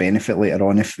work to our benefit later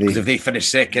on if they finish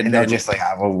second. And they're just like,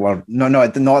 we're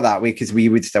not that way, because we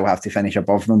would still have to finish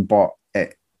above them. But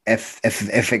if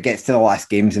it gets to the last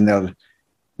games and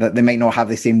they might not have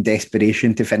the same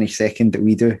desperation to finish second that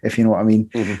we do, if you know what I mean.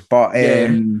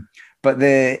 Mm-hmm. But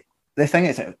the thing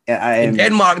is,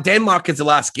 Denmark is the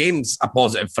last game's a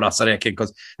positive for us, I reckon,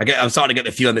 because I'm starting to get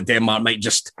the feeling that Denmark might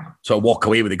just sort of walk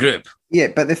away with the group. Yeah,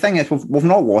 but the thing is, we've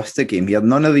not lost a game here.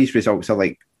 None of these results are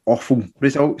like awful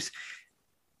results.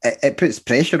 It puts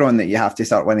pressure on that you have to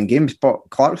start winning games, but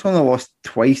Clark's only lost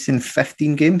twice in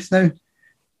 15 games now.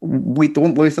 We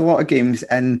don't lose a lot of games,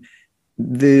 and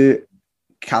the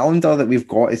calendar that we've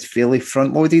got is fairly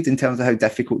front-loaded in terms of how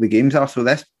difficult the games are. So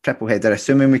this triple header,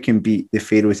 assuming we can beat the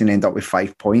Faroes and end up with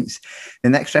 5 points, the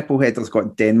next triple header's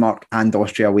got Denmark and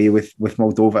Austria away with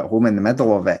Moldova at home in the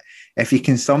middle of it. If you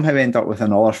can somehow end up with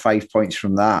another 5 points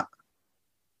from that,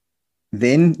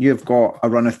 then you've got a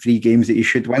run of 3 games that you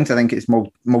should win. So I think it's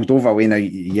Moldova away now.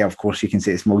 Yeah, of course you can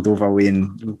say it's Moldova away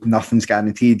and nothing's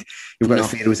guaranteed. You've got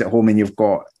the Faroes at home and you've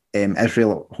got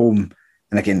Israel at home.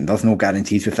 And again, there's no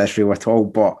guarantees with Israel at all.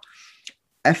 But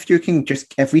if we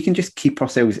can just keep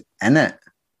ourselves in it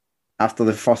after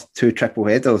the first 2 triple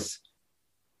headers,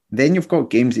 then you've got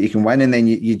games that you can win, and then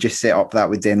you just set up that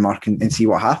with Denmark and see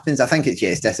what happens. I think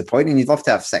it's disappointing. You'd love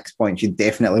to have 6 points. You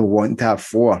definitely want to have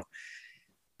 4.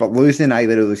 But losing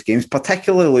either of those games,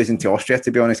 particularly losing to Austria,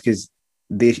 to be honest, because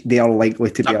they are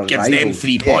likely to be our rival. That gives them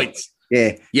 3 points.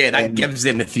 Yeah, that gives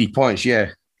them the 3 points,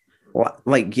 yeah. Last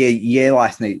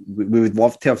night we would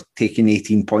love to have taken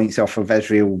 18 points off of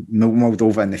Israel,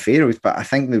 Moldova and the Faroes, but I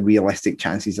think the realistic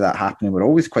chances of that happening were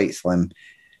always quite slim.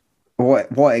 What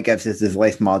it gives us is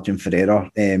less margin for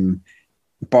error.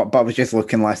 But I was just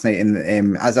looking last night,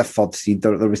 and as a third seed,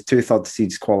 there was 2 third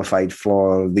seeds qualified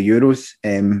for the Euros,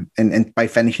 and by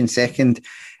finishing second,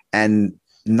 and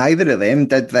neither of them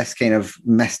did this kind of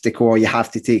mystical. You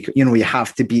have to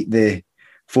beat the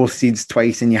 4th seeds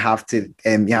twice, and you have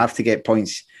to get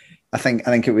points. I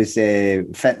think it was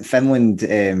Finland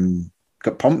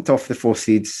got pumped off the 4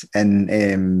 seeds,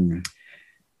 and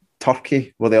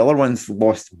Turkey were the other ones,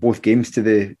 lost both games to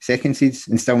the 2nd seeds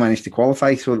and still managed to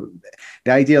qualify. So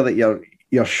the idea that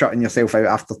you're shutting yourself out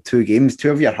after 2 games, 2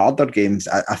 of your harder games,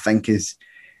 I think is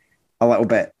a little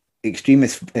bit extreme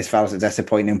as far as it's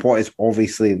disappointing. What is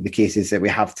obviously the case is that we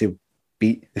have to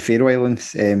beat the Faroe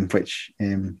Islands, which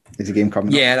is a game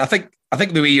coming up. Yeah, I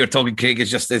think the way you're talking, Craig,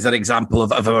 is just as an example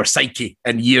of our psyche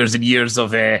and years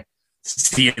of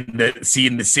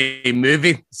seeing the same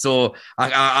movie. So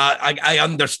I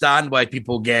understand why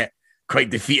people get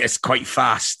quite defeatist quite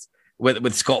fast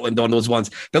with Scotland on those ones.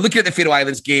 But looking at the Faroe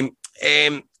Islands game,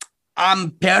 I'm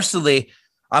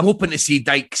hoping to see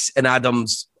Dykes and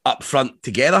Adams up front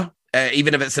together,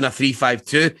 even if it's in a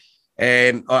 3-5-2.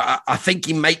 I think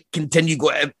he might continue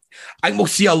going. I think we'll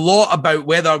see a lot about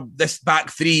whether this back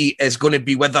 3 is going to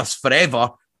be with us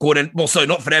forever.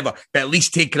 Not forever, but at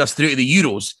least taking us through to the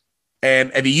Euros.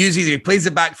 If he plays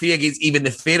the back 3 against even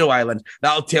the Faroe Islands,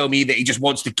 that'll tell me that he just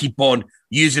wants to keep on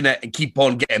using it and keep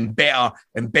on getting better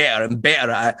and better and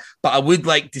better at it. But I would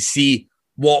like to see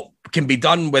what can be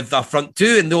done with our front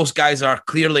 2, and those guys are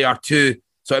clearly our 2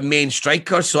 sort of main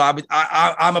strikers. So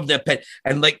I'm of the opinion,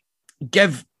 and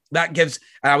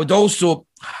I would also,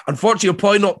 unfortunately,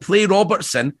 probably not play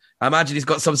Robertson. I imagine he's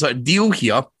got some sort of deal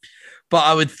here, but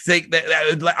I would think that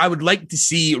I would like to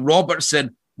see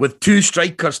Robertson with 2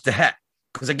 strikers to hit,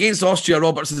 because against Austria,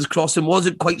 Robertson's crossing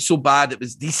wasn't quite so bad. It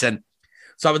was decent.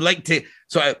 So I would like to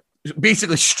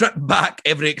basically strip back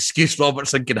every excuse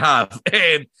Robertson can have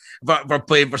for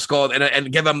playing for Scotland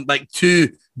and give him like 2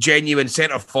 genuine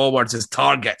centre forwards as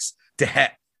targets to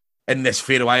hit in this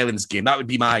Faroe Islands game. That would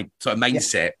be my sort of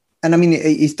mindset. Yeah. And I mean,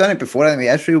 he's done it before in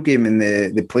the Israel game, in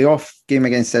the playoff game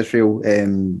against Israel.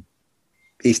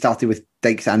 He started with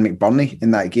Dykes and McBurney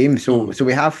in that game. So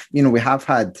we have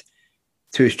had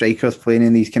 2 strikers playing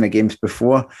in these kind of games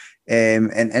before.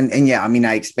 And yeah, I mean,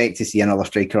 I expect to see another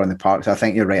striker on the park. So I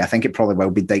think you're right. I think it probably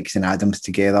will be Dykes and Adams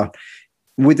together.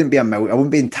 I wouldn't be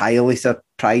entirely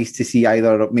surprised to see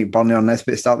either McBurney or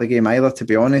Nisbet start the game either, to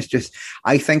be honest.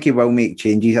 I think he will make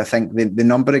changes. I think the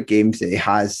number of games that he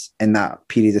has in that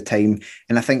period of time,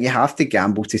 and I think you have to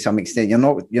gamble to some extent.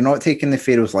 You're not taking the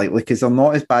Faroes lightly, because they're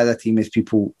not as bad a team as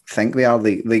people think they are.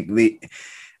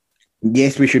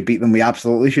 Yes, we should beat them. We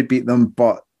absolutely should beat them,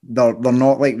 but they're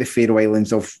not like the Faroe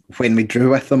Islands of when we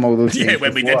drew with them all those times. Yeah,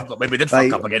 when we did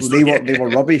fuck up against them. They were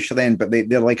rubbish then, but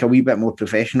they're like a wee bit more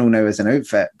professional now as an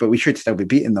outfit, but we should still be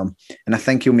beating them. And I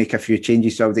think he'll make a few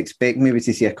changes, so I would expect maybe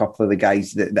to see a couple of the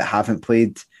guys that haven't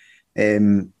played a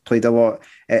lot.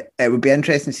 It would be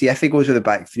interesting to see if he goes with the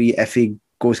back 3, if he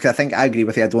goes, because I think I agree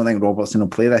with you, I don't think Robertson will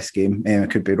play this game. I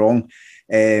could be wrong.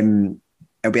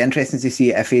 It'll be interesting to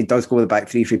see if he does go with the back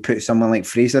 3, if he puts someone like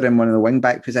Fraser in one of the wing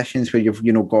back positions where you've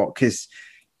got, because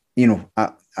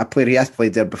a player he has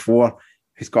played there before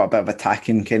who's got a bit of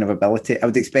attacking kind of ability. I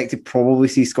would expect to probably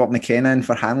see Scott McKenna in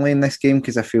for Hanley in this game,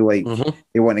 because I feel like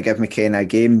they want to give McKenna a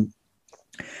game.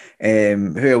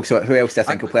 Who else do I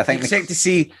think will play? I think expect to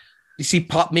see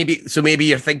maybe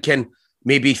you're thinking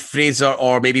maybe Fraser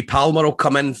or maybe Palmer will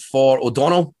come in for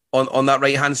O'Donnell on that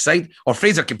right hand side, or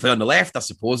Fraser can play on the left, I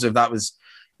suppose, if that was.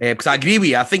 Because I agree with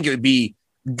you, I think it would be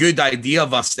a good idea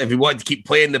of us, if we wanted to keep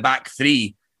playing the back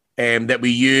 3, that we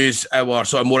use our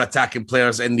sort of more attacking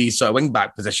players in these sort of wing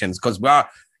back positions, because we are,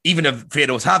 even if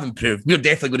Faroes have improved, we're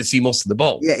definitely going to see most of the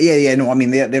ball. Yeah. No, I mean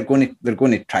they're going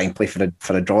to try and play for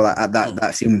a draw.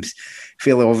 That seems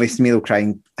fairly obvious to me. They'll try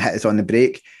and hit us on the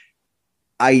break.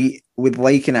 I would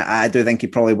like, and I do think he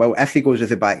probably will, if he goes with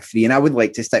the back 3, and I would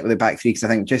like to stick with the back 3, because I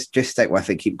think just stick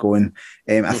with it, keep going.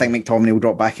 I think McTominay will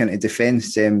drop back into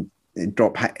defence,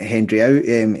 drop Hendry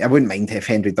out. I wouldn't mind if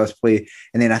Hendry does play,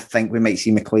 and then I think we might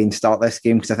see McLean start this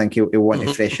game, because I think he'll want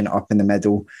to freshen it up in the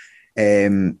middle.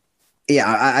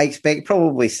 I expect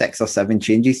probably 6 or 7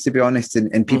 changes, to be honest,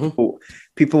 and people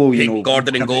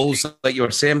Gordon in goals, like you were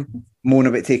saying, moan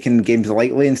about taking games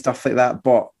lightly and stuff like that,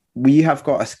 but we have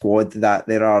got a squad that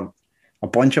there are a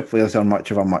bunch of players who are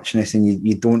much of a muchness, and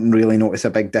you don't really notice a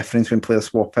big difference when players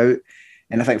swap out.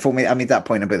 And I think I made that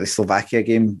point about the Slovakia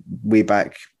game way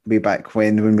back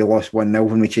when we lost 1-0,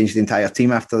 when we changed the entire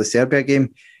team after the Serbia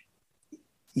game.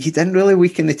 You didn't really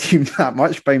weaken the team that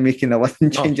much by making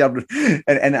 11 changer,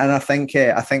 and I think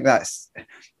that's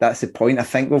the point. I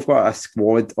think we've got a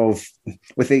squad of,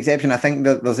 with the exception, I think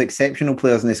that there's exceptional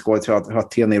players in the squad who are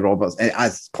Tierney Roberts,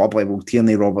 as club level,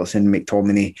 Tierney Robertson,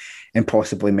 McTominay, and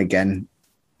possibly McGinn.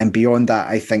 And beyond that,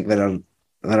 I think there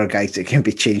are guys that can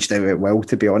be changed out at will,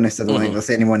 to be honest. I don't think there's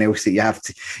anyone else that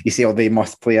you say, they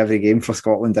must play every game for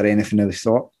Scotland or anything of the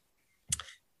sort.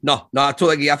 No, I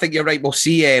totally agree. I think you're right. We'll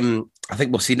see. I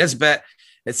think we'll see Nisbet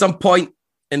at some point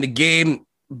in the game.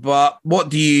 But what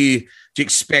do you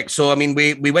expect? So, I mean,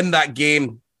 we win that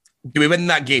game. Do we win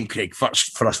that game, Craig,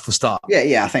 first for us to start?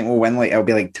 Yeah. I think we'll win. Like, it'll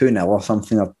be like 2-0 or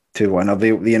something, or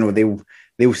 2-1, or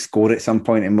they'll score at some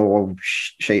point and we'll all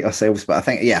shite ourselves. But I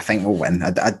think we'll win.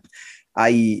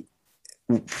 We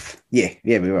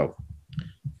will.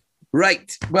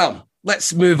 Right. Well,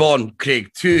 let's move on, Craig,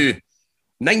 to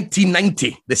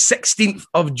 1990, the 16th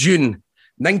of June,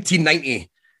 1990.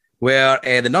 Where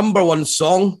the number 1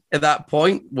 song at that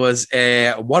point was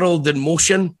World in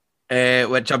Motion,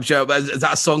 which I'm sure, is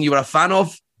that a song you were a fan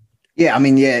of? Yeah, I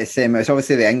mean, it's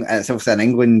obviously an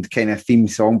England kind of theme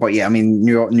song, but yeah, I mean,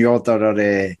 New Order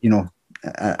are,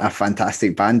 a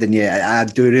fantastic band, and I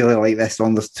do really like this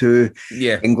song. There's 2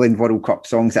 England World Cup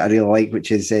songs that I really like,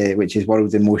 which is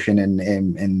World in Motion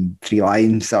and Three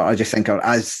Lions. So I just think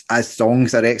as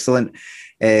songs are excellent.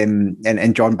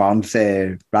 And John Barnes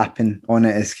rapping on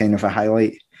it is kind of a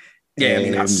highlight. Yeah, I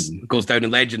mean, that goes down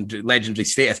in legendary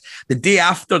status. The day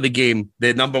after the game,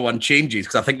 the number 1 changes,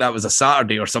 because I think that was a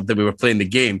Saturday or something we were playing the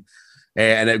game,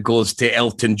 and it goes to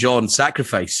Elton John,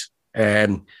 Sacrifice,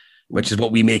 which is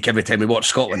what we make every time we watch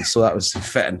Scotland, so that was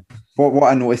fitting. What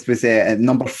I noticed was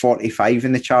number 45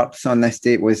 in the charts on this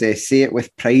date was Say It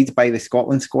With Pride by the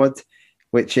Scotland Squad,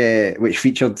 which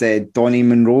featured Donny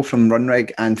Munro from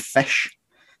Runrig and Fish.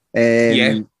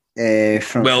 Well-known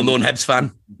Hibs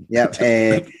fan. Yeah,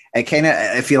 it kind of,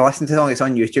 if you listen to the song, it's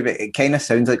on YouTube, it kind of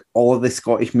sounds like all of the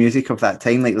Scottish music of that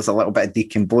time. Like there's a little bit of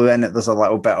Deacon Blue in it. There's a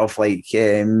little bit of like,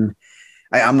 I'm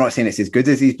not saying it's as good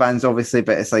as these bands, obviously,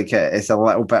 but it's like it's a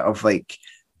little bit of like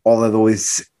all of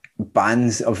those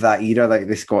bands of that era, like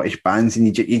the Scottish bands,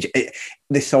 and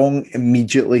the song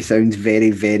immediately sounds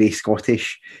very, very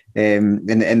Scottish. And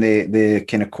the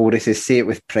kind of chorus is "Say it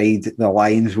with pride, the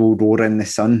lions will roar in the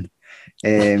sun."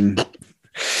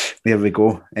 There we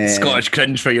go. Scottish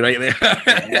cringe for you right there.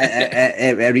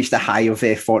 it reached a high of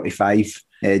 45.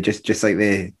 Just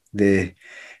like the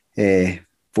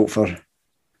vote for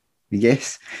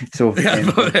yes. So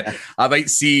I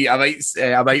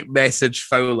might message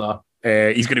Fowler.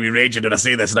 He's going to be raging when I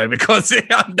say this now because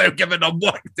I'm now giving him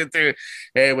work to do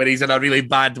when he's in a really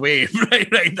bad way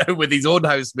right now with his own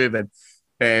house moving.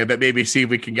 But maybe see if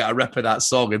we can get a rip of that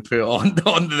song and put it on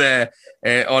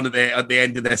at the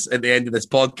end of this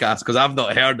podcast, because I've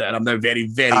not heard it and I'm now very,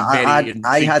 very, very.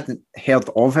 I hadn't heard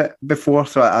of it before,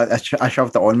 so I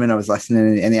shoved it on when I was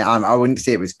listening, and I wouldn't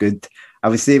say it was good. I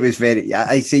would say it was very.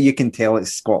 I say you can tell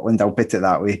it's Scotland. I'll put it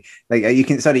that way. Like you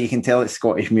can tell it's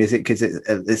Scottish music because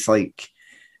it's like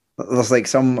there's like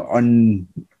some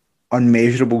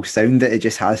unmeasurable sound that it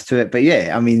just has to it. But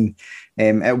yeah, I mean,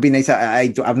 it'll be nice.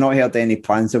 I've not heard any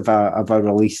plans of a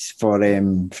release for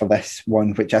this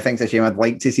one, which I think is a shame. I'd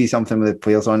like to see something with the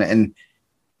players on it, and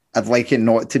I'd like it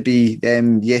not to be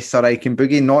Yes Sir I Can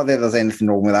Boogie. Not that there's anything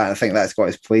wrong with that. I think that's got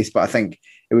its place, but I think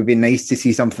it would be nice to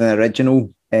see something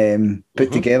original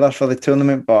put together for the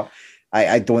tournament. But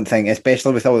I don't think,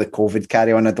 especially with all the COVID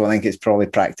carry on, I don't think it's probably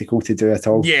practical to do at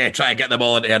all. Yeah, try to get them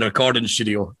all into a recording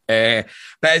studio. But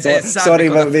it's sorry,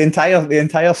 but the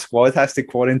entire squad has to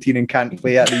quarantine and can't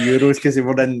play at the Euros because they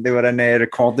were in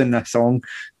recording a song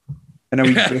in a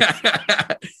week.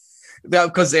 Well,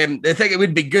 because I think it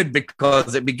would be good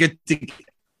because it'd be good to.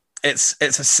 It's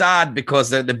a sad because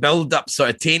the build up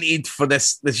sort of tainted for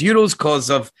this Euros because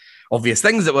of obvious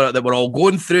things that we're all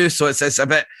going through. So it's a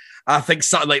bit. I think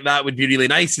something like that would be really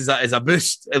nice as a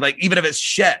boost. Like even if it's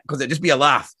shit, because it'd just be a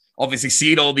laugh. Obviously,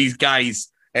 seeing all these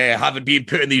guys having been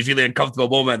put in these really uncomfortable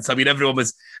moments. I mean, everyone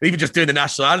was even just doing the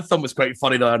national anthem was quite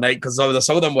funny the other night because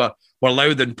some of them were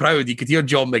loud and proud. You could hear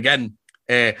John McGinn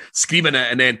screaming it,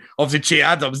 and then obviously Che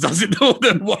Adams doesn't know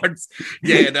the words.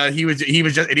 Yeah, and he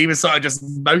was sort of just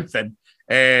mouthing,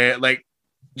 like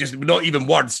just not even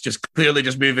words, just clearly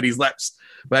just moving his lips.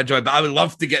 But I would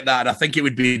love to get that, and I think it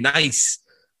would be nice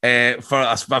for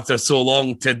us after so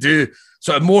long to do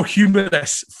sort of more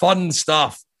humorous, fun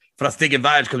stuff for us to take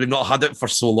advantage because we've not had it for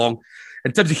so long.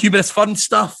 In terms of humorous, fun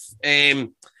stuff,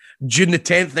 June the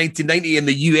 10th, 1990, in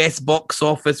the US box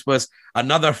office was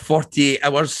Another 48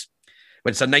 Hours,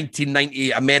 which is a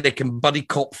 1990 American buddy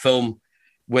cop film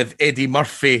with Eddie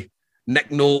Murphy, Nick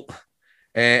Nolte,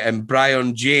 and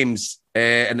Brian James.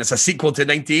 And it's a sequel to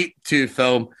 1982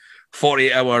 film,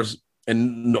 48 Hours,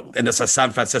 and it's a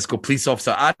San Francisco police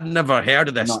officer. I'd never heard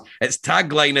of this. No. Its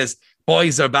tagline is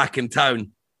 "Boys are back in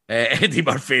town." Eddie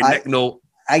Murphy, Nick Nolte.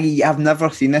 I've never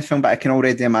seen this film, but I can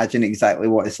already imagine exactly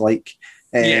what it's like.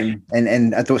 And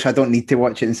I don't need to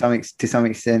watch it to some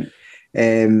extent.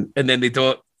 And then they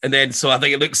don't. And then, so I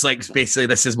think it looks like basically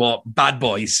this is what Bad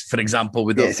Boys, for example,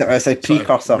 with it's a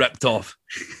precursor ripped off.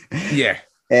 Yeah.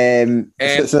 So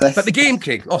this, but the game,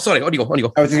 Craig. Oh, sorry. On you go.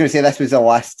 I was just going to say this was the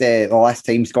last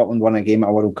time Scotland won a game at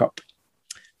a World Cup.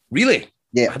 Really?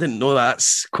 Yeah. I didn't know that.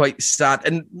 That's quite sad.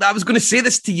 And I was going to say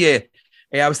this to you.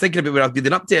 I was thinking about when I was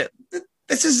building up to it.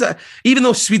 This is even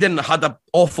though Sweden had an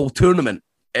awful tournament,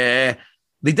 they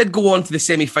did go on to the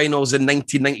semi-finals in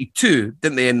 1992,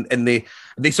 didn't they? And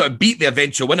they sort of beat the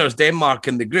eventual winners, Denmark,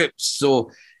 in the groups.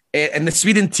 So. And the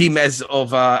Sweden team is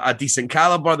of a decent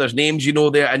calibre. There's names you know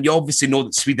there, and you obviously know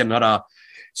that Sweden are a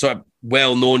sort of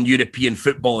well-known European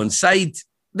footballing side.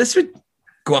 This would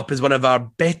go up as one of our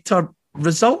better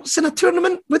results in a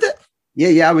tournament, would it?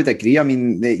 Yeah, I would agree. I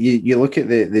mean, you look at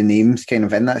the names kind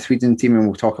of in that Sweden team, and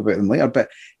we'll talk about them later, but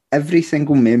every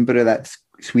single member of that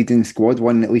Sweden squad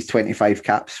won at least 25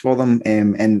 caps for them,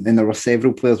 and there were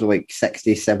several players with like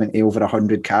 60, 70, over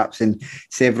 100 caps, and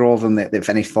several of them that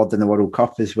finished third in the World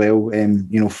Cup as well,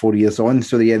 4 years on.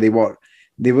 So yeah, they were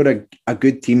a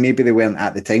good team. Maybe they weren't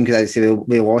at the time, because I'd say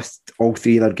they lost all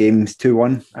three of their games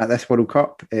 2-1 at this World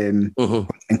Cup,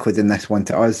 including this one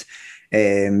to us.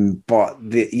 But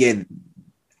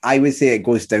I would say it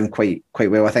goes down quite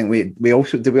well. I think we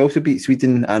also beat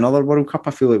Sweden at another World Cup.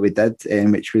 I feel like we did,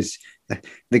 which was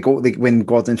when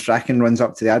Gordon Strachan runs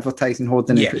up to the advertising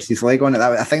hoarding and puts his leg on it.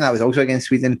 I think that was also against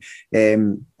Sweden. It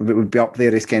would be up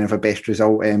there as kind of a best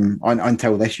result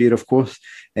until this year, of course,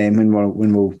 when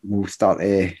we'll start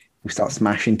we'll start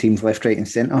smashing teams left, right, and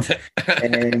centre.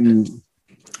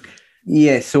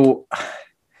 Yeah, so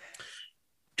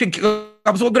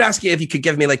I was going to ask you if you could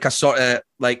give me like a sort of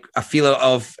like a feeler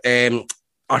of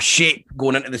our shape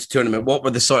going into this tournament. What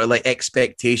were the sort of like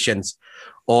expectations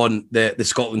on the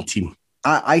Scotland team?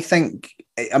 I think,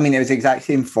 I mean, it was the exact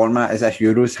same format as this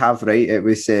Euros have, right? It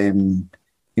was,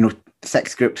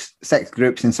 six groups,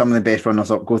 and some of the best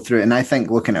runners up go through it. And I think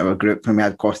looking at our group, when we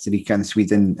had Costa Rica and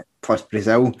Sweden plus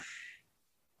Brazil,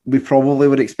 we probably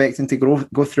were expecting to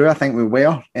go through. I think we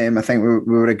were. I think we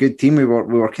were a good team. We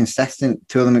were consistent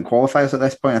tournament qualifiers at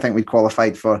this point. I think we'd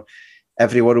qualified for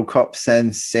every World Cup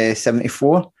since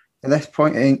 '74 at this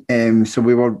point. So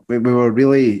we were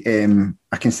really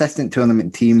a consistent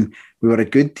tournament team. We were a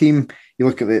good team. You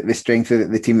look at the strength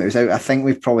of the team that was out. I think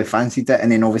we've probably fancied it.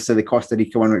 And then obviously the Costa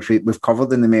Rica one, which we've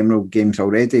covered in the memorable games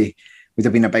already, would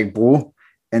have been a big blow.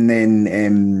 And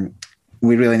then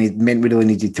we really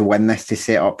needed to win this to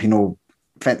set up, get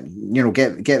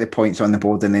the points on the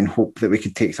board, and then hope that we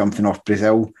could take something off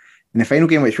Brazil in the final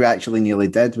game, which we actually nearly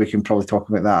did. We can probably talk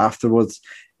about that afterwards.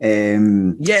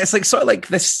 It's like sort of like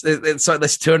this. It's sort of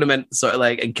this tournament sort of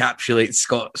like encapsulates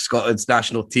Scotland's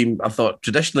national team. I thought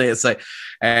traditionally it's like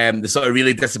the sort of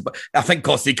really I think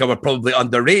Costa Rica were probably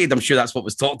underrated. I'm sure that's what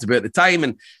was talked about at the time.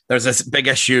 And there's this big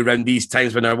issue around these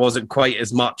times when there wasn't quite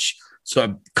as much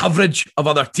sort of coverage of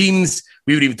other teams.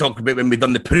 We were even talking about when we'd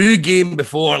done the Peru game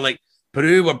before, like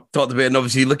Peru were talked about, and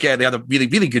obviously look at it, they had a really,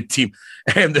 really good team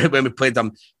when we played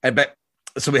them. But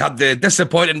so we had the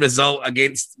disappointing result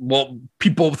against what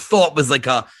people thought was like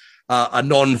a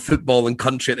non-footballing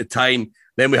country at the time.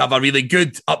 Then we have a really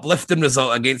good, uplifting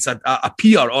result against a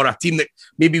peer or a team that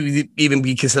maybe would even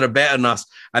be considered better than us.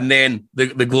 And then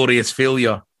the glorious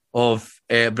failure of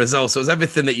Brazil. So it's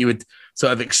everything that you would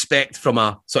sort of expect from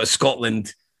a sort of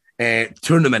Scotland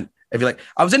tournament, if you like.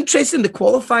 I was interested in the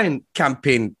qualifying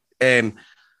campaign,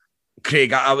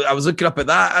 Craig. I was looking up at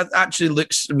that. It actually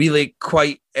looks really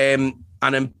quite an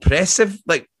impressive.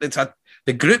 Like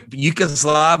the group: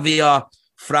 Yugoslavia,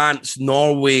 France,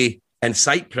 Norway, and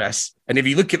Cyprus. And if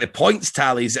you look at the points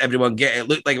tallies everyone get, it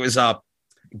looked like it was a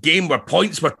game where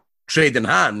points were trading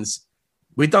hands.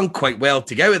 We've done quite well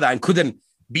to get out of that, including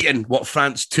beating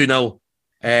France 2-0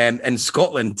 in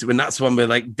Scotland, when that's one with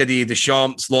like Didier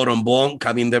Deschamps, Laurent Blanc.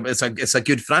 I mean, it's a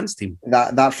good France team.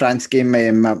 That France game,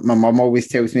 my mum always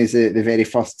tells me is the very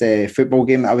first football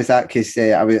game that I was at, because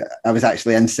I was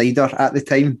actually inside her at the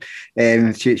time.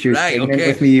 She was pregnant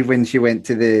with me when she went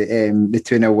to the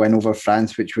 2-0 win over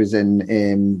France, which was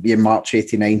in March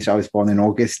 '89. So I was born in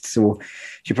August, so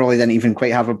she probably didn't even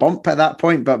quite have a bump at that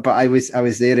point. But I was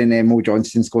there, and Mo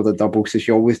Johnston scored a double, so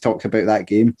she always talks about that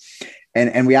game.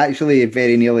 And we actually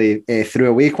very nearly threw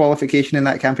away qualification in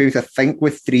that campaign. I think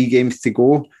with 3 games to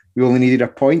go, we only needed a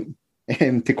point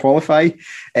to qualify.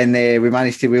 And we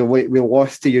managed to, we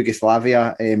lost to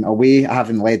Yugoslavia away,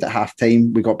 having led at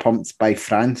half-time. We got pumped by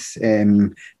France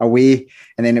away.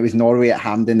 And then it was Norway at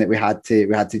Hampden that we had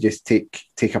to just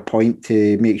take a point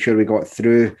to make sure we got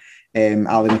through.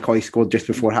 Ali McCoy scored just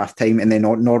before half-time, and then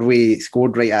Norway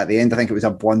scored right at the end. I think it was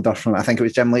a blunder from, I think it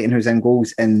was Jim Leighton who's in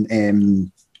goals.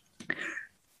 And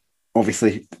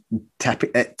obviously,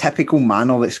 typical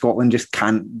manner that Scotland just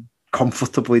can't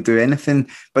comfortably do anything.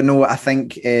 But no, I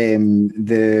think you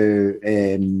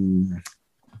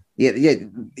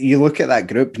look at that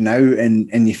group now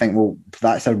and you think, well,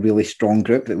 that's a really strong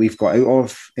group that we've got out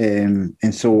of. And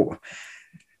so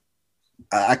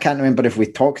I can't remember if we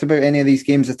talked about any of these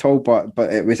games at all, but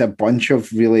it was a bunch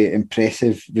of really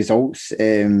impressive results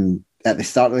at the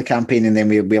start of the campaign, and then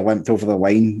we limped over the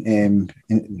line.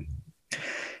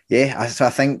 So I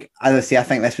think, as I say, I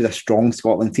think this was a strong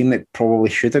Scotland team that probably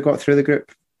should have got through the group.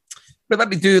 But let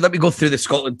me go through the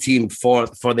Scotland team for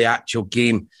the actual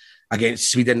game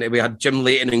against Sweden. We had Jim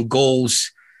Leighton in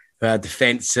goals,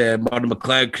 defence, Martin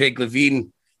McLeod, Craig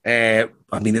Levein.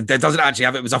 I mean, it doesn't actually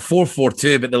have it. It was a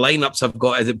 4-4-2, but the lineups I've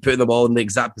got is putting them all in the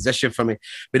exact position for me.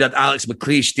 We had Alex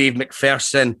McLeish, Dave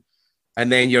McPherson,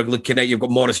 and then you've got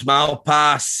Maurice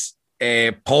Malpass,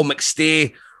 Paul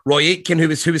McStay, Roy Aitken, who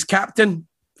was captain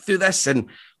through this, and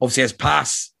obviously his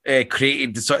pass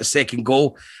created the sort of second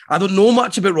goal. I don't know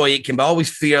much about Roy Aitken, but I always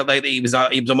feel like he was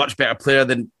a much better player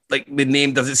than, like, the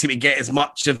name doesn't seem to get as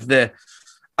much of the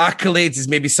accolades as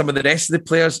maybe some of the rest of the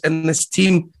players in this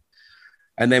team.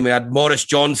 And then we had Maurice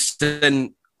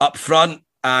Johnston up front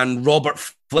and Robert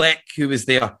Fleck, who was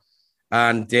there.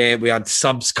 And we had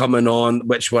subs coming on,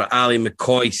 which were Ali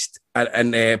McCoist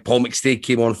and Paul McStay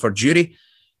came on for Jury.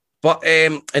 But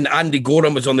and Andy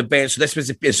Gorham was on the bench. So this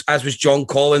was, as was John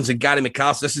Collins and Gary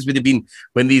McAllister. This would have been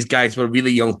when these guys were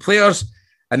really young players.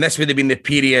 And this would have been the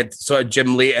period, sort of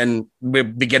Jim Leighton, we're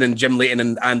beginning Jim Leighton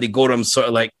and Andy Goram's sort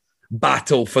of like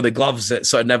battle for the gloves that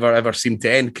sort of never ever seemed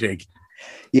to end, Craig.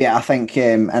 Yeah, I think,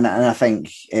 and I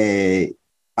think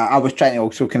I was trying to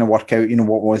also kind of work out,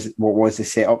 what was the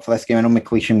setup for this game. I know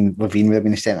McLeish and Levine would have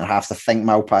been the centre halves. I think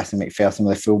Malpass and McPherson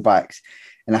were the fullbacks.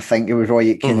 And I think it was Roy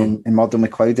Aitken and Murdo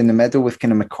McLeod in the middle, with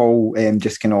kind of McCall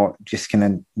just kind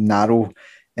of narrow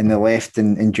in the left,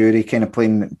 and Jury kind of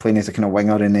playing as a kind of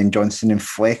winger, and then Johnson and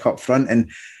Fleck up front. And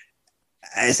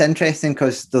it's interesting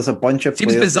because there's a bunch of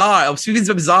players. It seems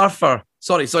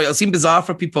bizarre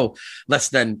for people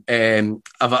listening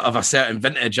of a certain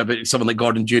vintage about someone like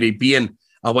Gordon Jury being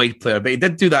a wide player, but he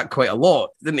did do that quite a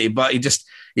lot, didn't he? But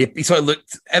he sort of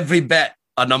looked every bit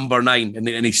a number 9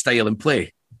 in his style and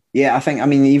play. Yeah,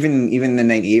 even the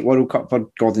 '98 World Cup for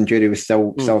Gordon Jury was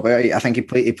still about. I think he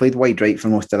played wide right for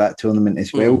most of that tournament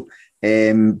as well.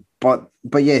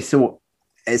 But yeah, so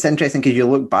it's interesting because you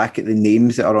look back at the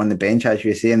names that are on the bench, as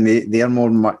you say, and they are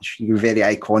very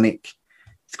iconic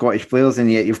Scottish players, and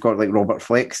yet you've got like Robert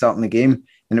Fleck starting the game,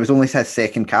 and it was only his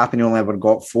second cap, and he only ever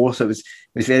got 4. So it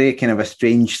was very kind of a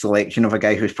strange selection of a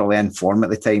guy who's probably in form at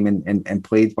the time and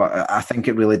played. But I think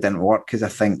it really didn't work because I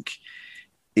think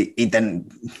he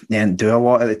didn't do a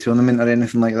lot at the tournament or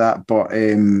anything like that. But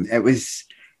it was,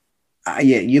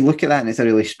 you look at that and it's a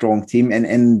really strong team,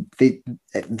 and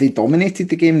they dominated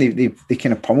the game. They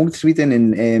kind of pummeled Sweden,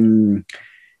 and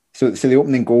so the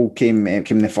opening goal came in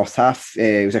the first half.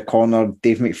 It was a corner.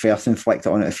 Dave McPherson flicked it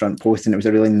on at the front post, and it was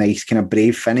a really nice kind of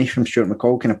brave finish from Stuart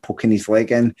McCall, kind of poking his leg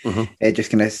in,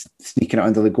 just kind of sneaking it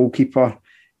under the goalkeeper.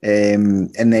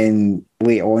 And then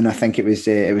late on, I think it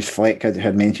was Fleck I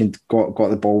had mentioned got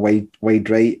the ball wide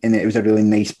right, and it was a really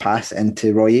nice pass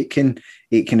into Roy Aitken.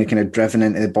 Aitken had kind of driven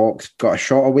into the box, got a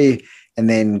shot away, and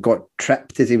then got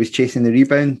tripped as he was chasing the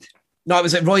rebound. No, it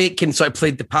was Roy Aitken sort of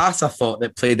played the pass, I thought,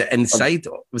 that played it inside.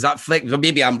 Was that Fleck?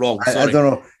 Maybe I'm wrong. Sorry. I don't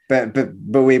know.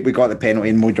 But we got the penalty,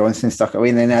 and Mo Johnson stuck it away.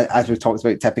 And then, as we talked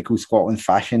about, typical Scotland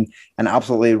fashion, an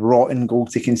absolutely rotten goal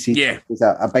to concede. Yeah. It was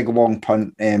a big long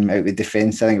punt out the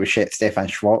defence. I think it was Stefan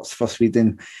Schwarz for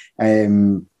Sweden.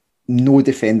 No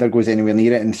defender goes anywhere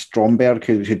near it, and Stromberg,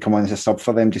 who'd come on as a sub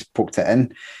for them, just poked it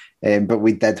in. But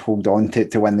we did hold on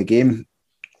to win the game.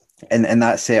 And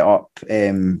that set up,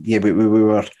 we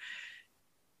were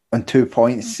on 2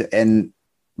 points, and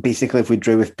basically if we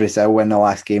drew with Brazil in the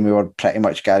last game, we were pretty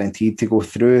much guaranteed to go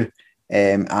through,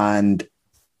 and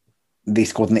they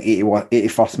scored in the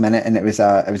 81st minute, and it was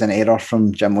an error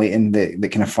from Jim Leighton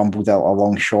that kind of fumbled a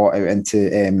long shot out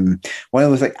into one of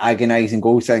those like agonising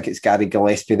goals. I think it's Gary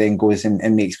Gillespie then goes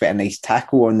and makes quite a nice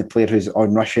tackle on the player who's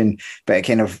on rushing, but it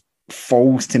kind of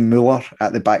falls to Muller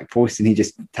at the back post, and he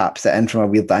just taps it in from a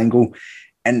weird angle.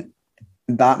 And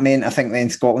that meant, I think, then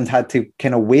Scotland had to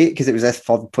kind of wait because it was this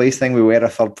third place thing. We were a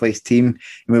third place team, and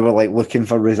we were like looking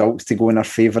for results to go in our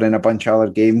favour in a bunch of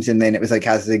other games. And then it was like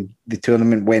as the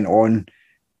tournament went on,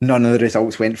 none of the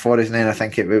results went for us. And then I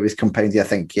think it was compounded. I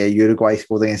think Uruguay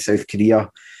scored against South Korea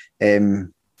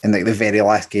in like the very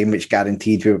last game, which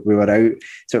guaranteed we were out.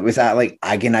 So it was that like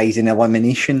agonising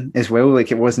elimination as well.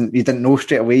 Like it wasn't, you didn't know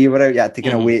straight away you were out. You had to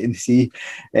kind of wait and see.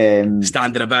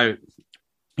 Standing about.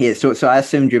 Yeah, so I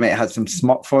assumed you might have had some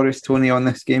smut for us, Tony, on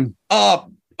this game. Oh,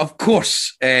 of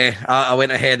course. I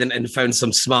went ahead and found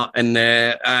some smut. And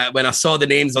when I saw the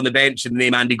names on the bench and the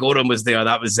name Andy Goram was there,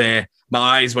 that was my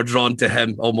eyes were drawn to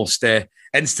him almost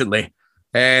instantly.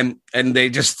 And I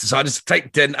just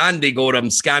typed in Andy Goram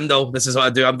scandal. This is what I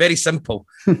do. I'm very simple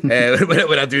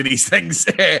when I do these things.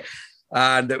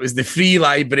 And it was the Free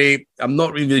Library. I'm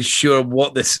not really sure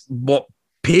what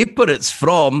paper it's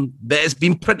from, but it's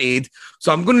been printed.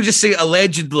 So I'm going to just say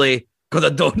allegedly, because I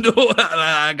don't know.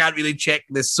 I can't really check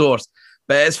this source.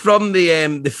 But it's from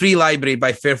the Free Library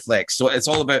by Fairflex. So it's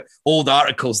all about old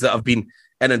articles that have been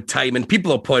in time. And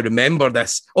people will probably remember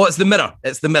this. Oh, it's the Mirror.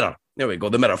 It's the Mirror. There we go.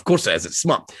 The Mirror. Of course it is. It's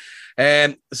smart.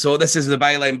 So this is the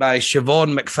byline by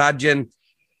Siobhan McFadden.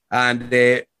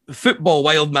 And football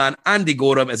wildman Andy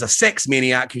Goram is a sex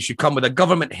maniac who should come with a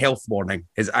government health warning,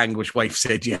 his anguished wife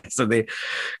said yesterday.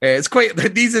 It's quite,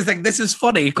 these are like, this is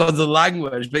funny because of the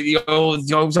language, but you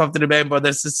also have to remember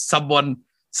this is someone,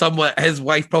 his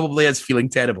wife probably is feeling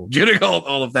terrible during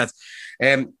all of this.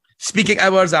 Speaking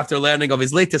hours after learning of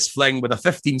his latest fling with a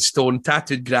 15-stone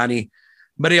tattooed granny,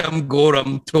 Miriam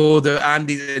Goram told her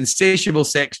Andy's insatiable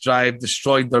sex drive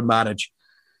destroyed their marriage.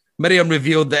 Miriam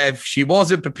revealed that if she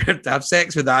wasn't prepared to have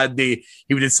sex with Andy,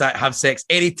 he would have sex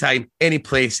anytime, any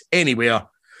place, anywhere,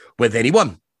 with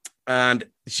anyone. And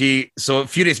so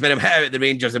furious Miriam hit out at the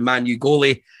Rangers and Man U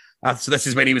goalie. So this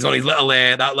is when he was on his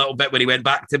that little bit when he went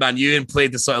back to Man U and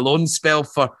played the sort of loan spell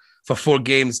for 4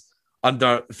 games.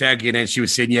 under Fergie, and then she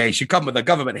was saying, yeah, he should come with a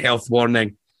government health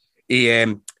warning.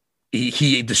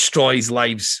 He destroys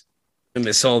lives, and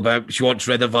it's all about, she wants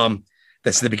rid of him.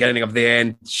 This is the beginning of the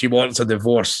end. She wants a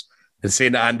divorce, and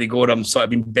saying that Andy Goram's sort of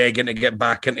been begging to get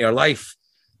back into her life.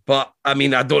 But, I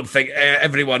mean, I don't think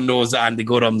everyone knows that Andy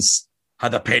Goram's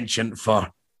had a penchant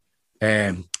for,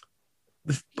 I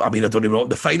mean, I don't even know what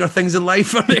the finer things in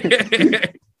life are.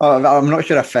 I'm not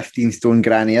sure a 15-stone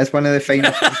granny is one of the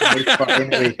finer things. But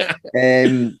anyway,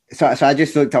 so I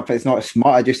just looked up, it's not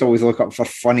smart, I just always look up for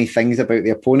funny things about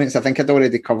the opponents. I think I'd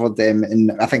already covered them,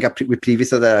 and I think we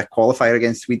previously did a qualifier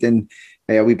against Sweden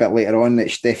a wee bit later on,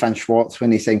 that Stefan Schwartz,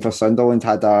 when he signed for Sunderland,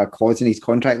 had a clause in his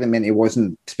contract that meant he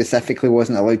wasn't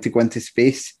allowed to go into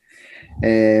space.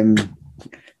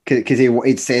 Because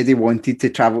he'd said he wanted to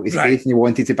travel to space, and he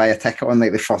wanted to buy a ticket on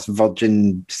like the first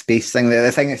Virgin space thing.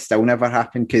 The thing that still never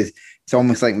happened, because it's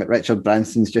almost like Richard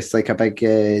Branson's just like a big,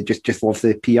 just loves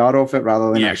the PR of it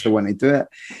rather than actually wanting to do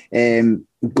it.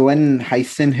 Glenn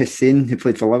Hussein, who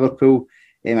played for Liverpool,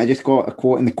 I just got a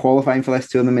quote in the qualifying for this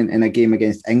tournament in a game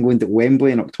against England at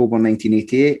Wembley in October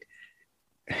 1988.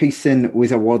 Hussein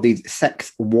was awarded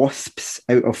 6 wasps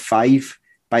out of 5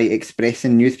 by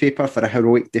Expression newspaper for a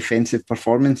heroic defensive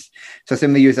performance. So I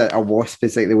assume they use a wasp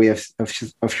as like the way of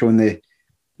showing the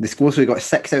score. So he got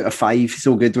 6 out of 5.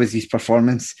 So good was his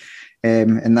performance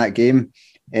in that game.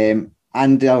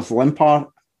 Anders Limpar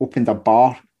opened a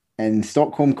bar in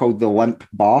Stockholm called the Limp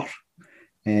Bar.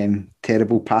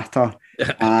 Terrible patter.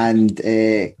 And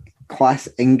Klaas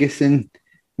Ingesson,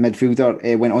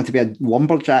 midfielder, went on to be a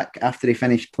lumberjack after he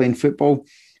finished playing football.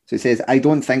 So it says, I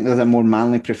don't think there's a more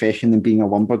manly profession than being a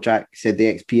lumberjack, said the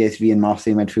ex-PSV and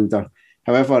Marseille midfielder.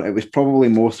 However, it was probably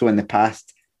more so in the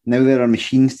past. Now there are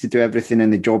machines to do everything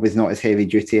and the job is not as heavy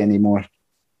duty anymore.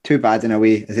 Too bad in a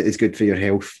way, as it is good for your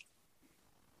health.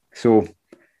 So,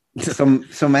 some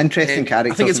interesting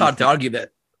characters. I think it's hard to argue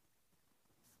that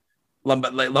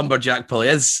lumberjack probably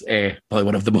is probably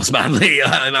one of the most manly.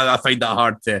 I find that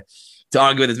hard to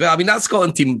argue with as well. I mean, the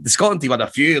Scotland team had a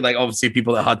few, like obviously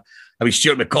people that had, I mean,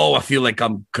 Stuart McCall, I feel like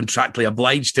I'm contractually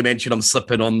obliged to mention him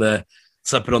slipping on the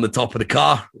top of the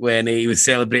car when he was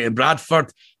celebrating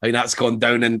Bradford. I mean, that's gone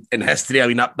down in history. I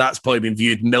mean, that's probably been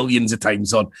viewed millions of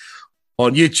times on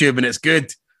YouTube, and it's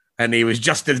good. And he was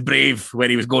just as brave when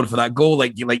he was going for that goal,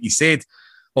 like you said.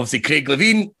 Obviously, Craig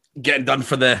Levein getting done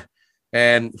for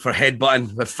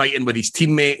headbutting, with fighting with his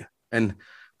teammate, and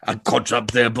a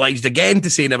contract obliged again to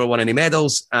say he never won any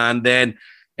medals. And then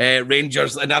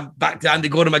Rangers, and I'm back to Andy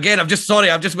Goram again. I'm just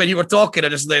when you were talking,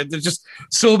 there's just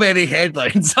so many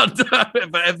headlines about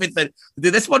everything.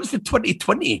 This one's for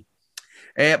 2020,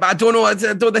 but I don't know.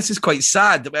 This is quite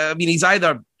sad. I mean, he's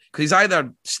either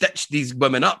stitched these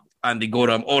women up, Andy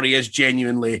Goram, or he is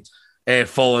genuinely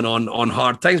fallen on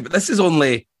hard times. But this is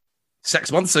only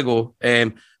 6 months ago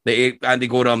that Andy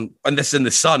Goram, and this in the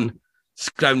Sun,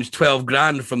 scrounged 12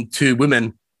 grand from 2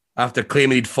 women after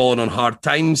claiming he'd fallen on hard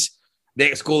times. The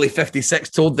ex-goalie 56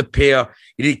 told the pair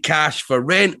he needed cash for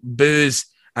rent, booze,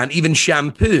 and even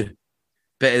shampoo,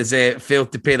 but has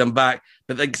failed to pay them back.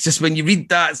 But like, it's just when you read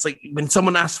that, it's like when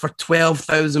someone asks for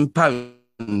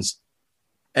 £12,000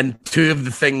 and 2 of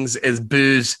the things is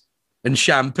booze and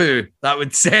shampoo, that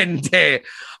would send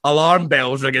alarm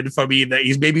bells ringing for me that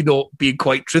he's maybe not being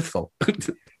quite truthful.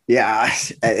 Yeah,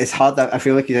 it's hard. I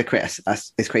feel like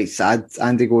it's quite sad.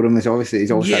 Andy Goram is obviously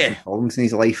he's also had some problems in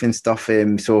his life and stuff.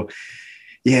 So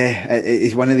yeah,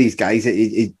 he's one of these guys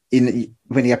that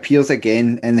when he appears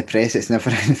again in the press, it's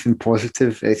never anything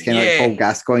positive. It's kind of like Paul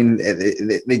Gascoigne.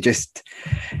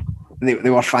 They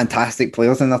were fantastic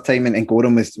players in their time, and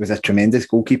Goram was a tremendous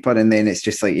goalkeeper. And then it's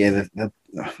just like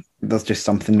there's just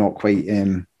something not quite.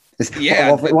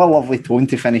 What a lovely tone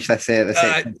to finish this.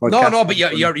 No, but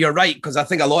you're right, because I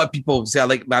think a lot of people say,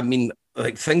 like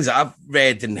things that I've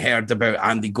read and heard about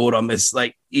Andy Goram is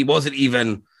like he wasn't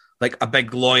even like a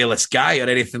big loyalist guy or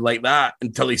anything like that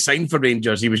until he signed for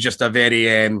Rangers. He was just a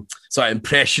very sort of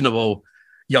impressionable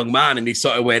young man, and he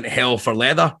sort of went hell for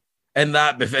leather in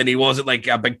that, and he wasn't like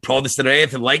a big Protestant or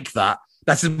anything like that.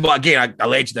 This is what, again,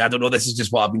 allegedly, I don't know, this is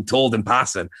just what I've been told in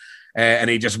passing. And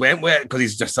he just went with it because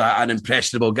he's just an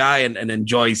impressionable guy and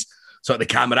enjoys sort of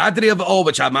the camaraderie of it all,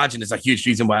 which I imagine is a huge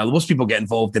reason why most people get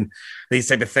involved in these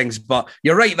type of things. But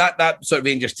you're right, that sort of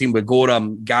Rangers team with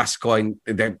Goram, Gascoigne,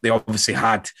 they obviously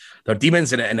had their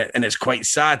demons in it, and it's quite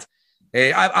sad.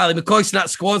 Ali McCoist in that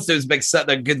squad, so it was big set,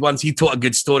 they're good ones. He told a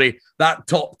good story. That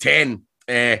top 10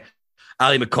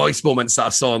 Ali McCoist moments that I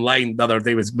saw online the other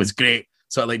day was great.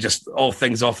 Sort of like just all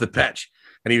things off the pitch.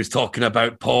 And he was talking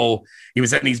about Paul. He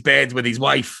was in his bed with his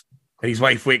wife, and his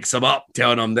wife wakes him up,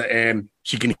 telling him that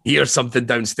she can hear something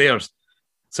downstairs.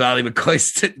 So Ali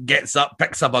McCoy gets up,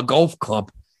 picks up a golf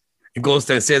club, and goes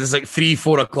downstairs. It's like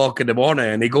 3-4 o'clock in the morning,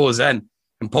 and he goes in,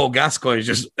 and Paul Gascoigne is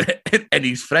just in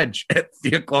his fridge at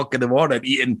 3 o'clock in the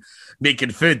morning,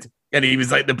 making food. And he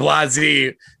was like the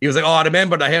blasé. He was like, "Oh, I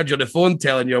remembered I heard you on the phone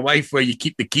telling your wife where you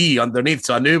keep the key underneath,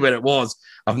 so I knew where it was.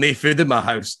 I've no food in my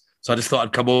house, so I just thought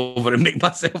I'd come over and make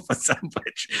myself a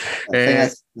sandwich."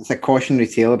 It's a cautionary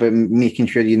tale about making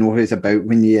sure you know who it's about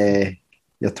when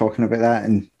you're talking about that,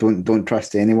 and don't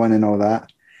trust anyone and all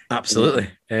that. Absolutely,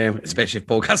 especially if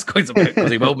Paul Gascoigne's about,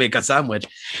 because he will make a sandwich.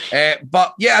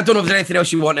 But yeah, I don't know if there's anything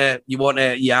else you want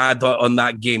to add on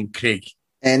that game, Craig.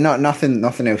 Nothing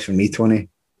else from me, Tony.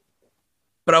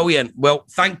 Brilliant. Well,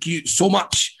 thank you so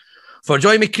much for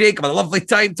joining me, Craig. I've had a lovely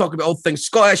time talking about all things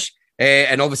Scottish.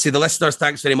 And obviously the listeners,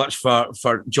 thanks very much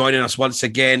for joining us once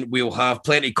again. We'll have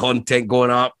plenty of content going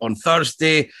up on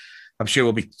Thursday. I'm sure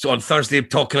we'll be on Thursday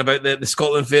talking about the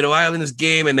Scotland-Faroe Islands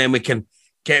game, and then we can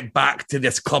get back to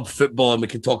this club football and we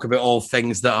can talk about all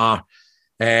things that are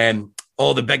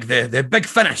all the big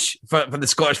finish for the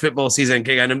Scottish football season,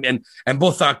 Craig. And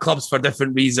both our clubs, for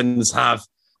different reasons, have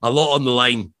a lot on the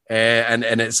line, and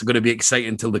it's going to be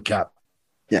exciting till the cap.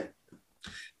 Yeah.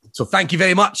 So thank you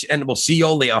very much, and we'll see you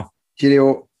all later.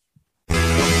 Cheerio.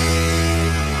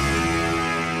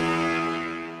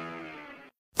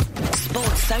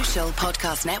 Sports Social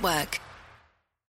Podcast Network.